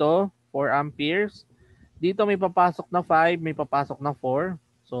 And dito, 4 amperes. Dito may papasok na 5, may papasok na 4.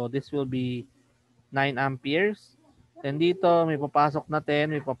 So this will be 9 amperes. Then dito may papasok na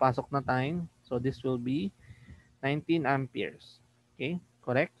 10, may papasok na 9. So this will be 19 amperes. Okay?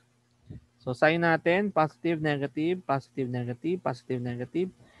 Correct? So sign natin, positive, negative, positive, negative, positive, negative,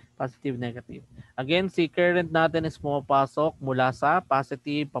 positive, negative. Again, si current natin is pumapasok mula sa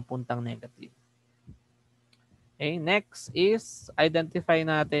positive papuntang negative. Okay, next is identify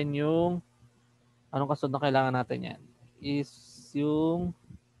natin yung anong kasunod na kailangan natin yan. Is yung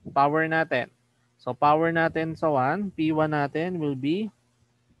power natin. So power natin sa 1, P1 natin will be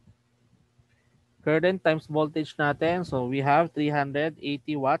current times voltage natin. So we have 380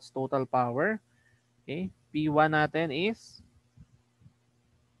 watts total power. Okay, P1 natin is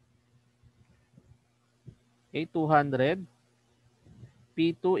okay, 200.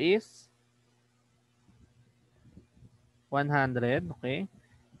 P2 is 100. Okay,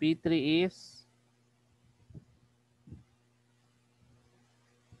 P3 is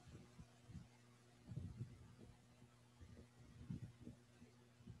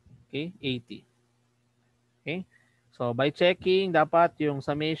okay, 80. Okay, so by checking, dapat yung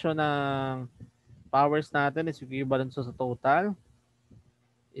summation ng powers natin is equivalent sa total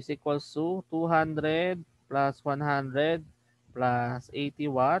is equals to 200 plus 100 plus 80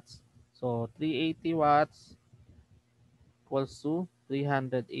 watts. So 380 watts equals to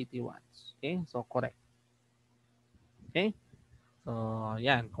 380 watts. Okay? So correct. Okay? So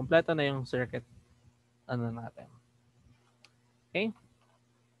yan, kompleto na yung circuit ano natin. Okay?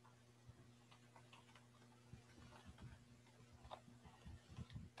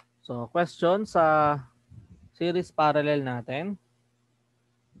 So question sa series parallel natin.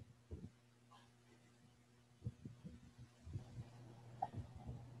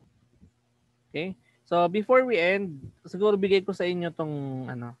 Okay? So before we end, siguro bigay ko sa inyo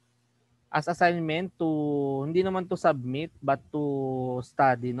tong ano, as assignment to hindi naman to submit but to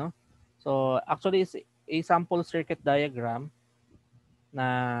study, no? So actually is a sample circuit diagram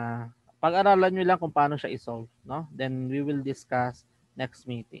na pag-aralan nyo lang kung paano siya i-solve, no? Then we will discuss next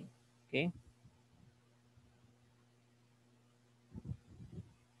meeting. Okay?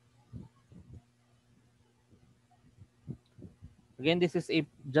 Again, this is a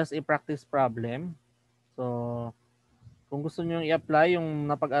just a practice problem. So kung gusto niyo i-apply yung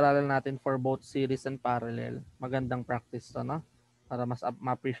napag-aralan natin for both series and parallel, magandang practice to, no? Para mas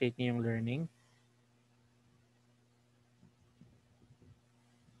ma-appreciate niyo yung learning.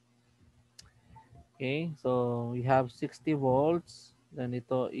 Okay, so we have 60 volts. Then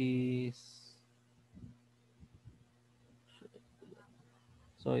ito is,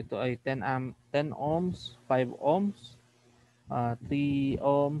 so ito ay 10 ohms, 5 ohms, 3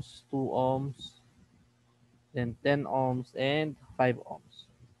 ohms, 2 ohms, then 10 ohms and 5 ohms.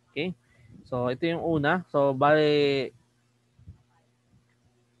 Okay? So ito yung una. So bali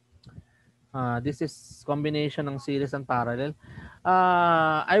this is combination ng series and parallel.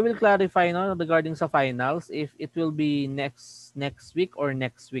 I will clarify, no, regarding sa finals if it will be next week or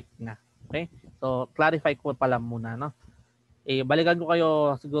next week na. Okay? So clarify ko pala muna, no. Balikan ko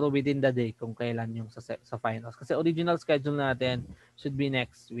kayo siguro within the day kung kailan yung sa finals. Kasi original schedule natin should be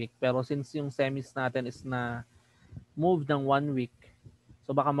next week. Pero since yung semis natin is na move ng 1 week,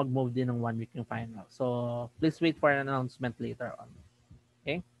 so baka mag-move din ng 1 week yung final. So please wait for an announcement later on.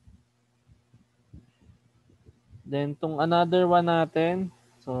 Okay? Then tong another one natin.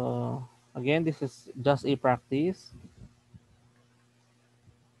 So again, this is just a practice.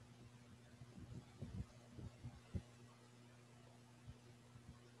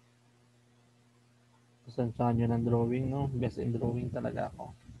 Pasensyahan nyo ng drawing, no? Best in drawing talaga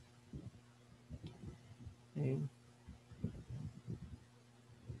ako. Okay.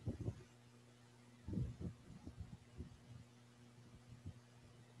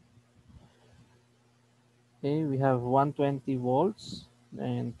 Okay, we have 120 volts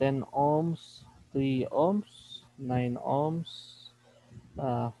and 10 ohms, 3 ohms, 9 ohms,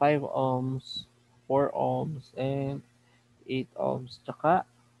 5 ohms, 4 ohms, and 8 ohms, tsaka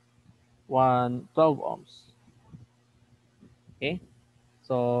 12 ohms. Okay?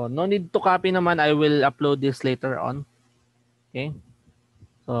 So, no need to copy naman. I will upload this later on. Okay?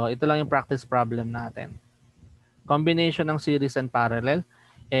 So, ito lang yung practice problem natin. Combination ng series and parallel.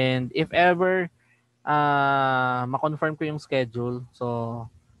 And if ever ma-confirm ko yung schedule. So,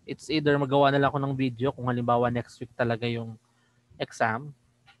 it's either magawa na lang ako ng video kung halimbawa next week talaga yung exam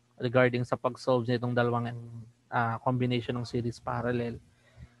regarding sa pag-solve nitong dalawang combination ng series parallel.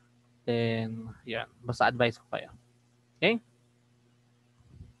 Then, yan. Basta advice ko kayo. Okay?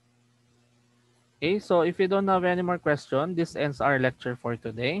 Okay, so if you don't have any more question, this ends our lecture for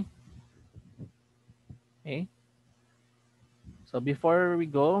today. Okay? So before we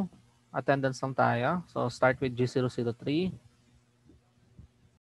go, attendance lang tayo. So start with G003.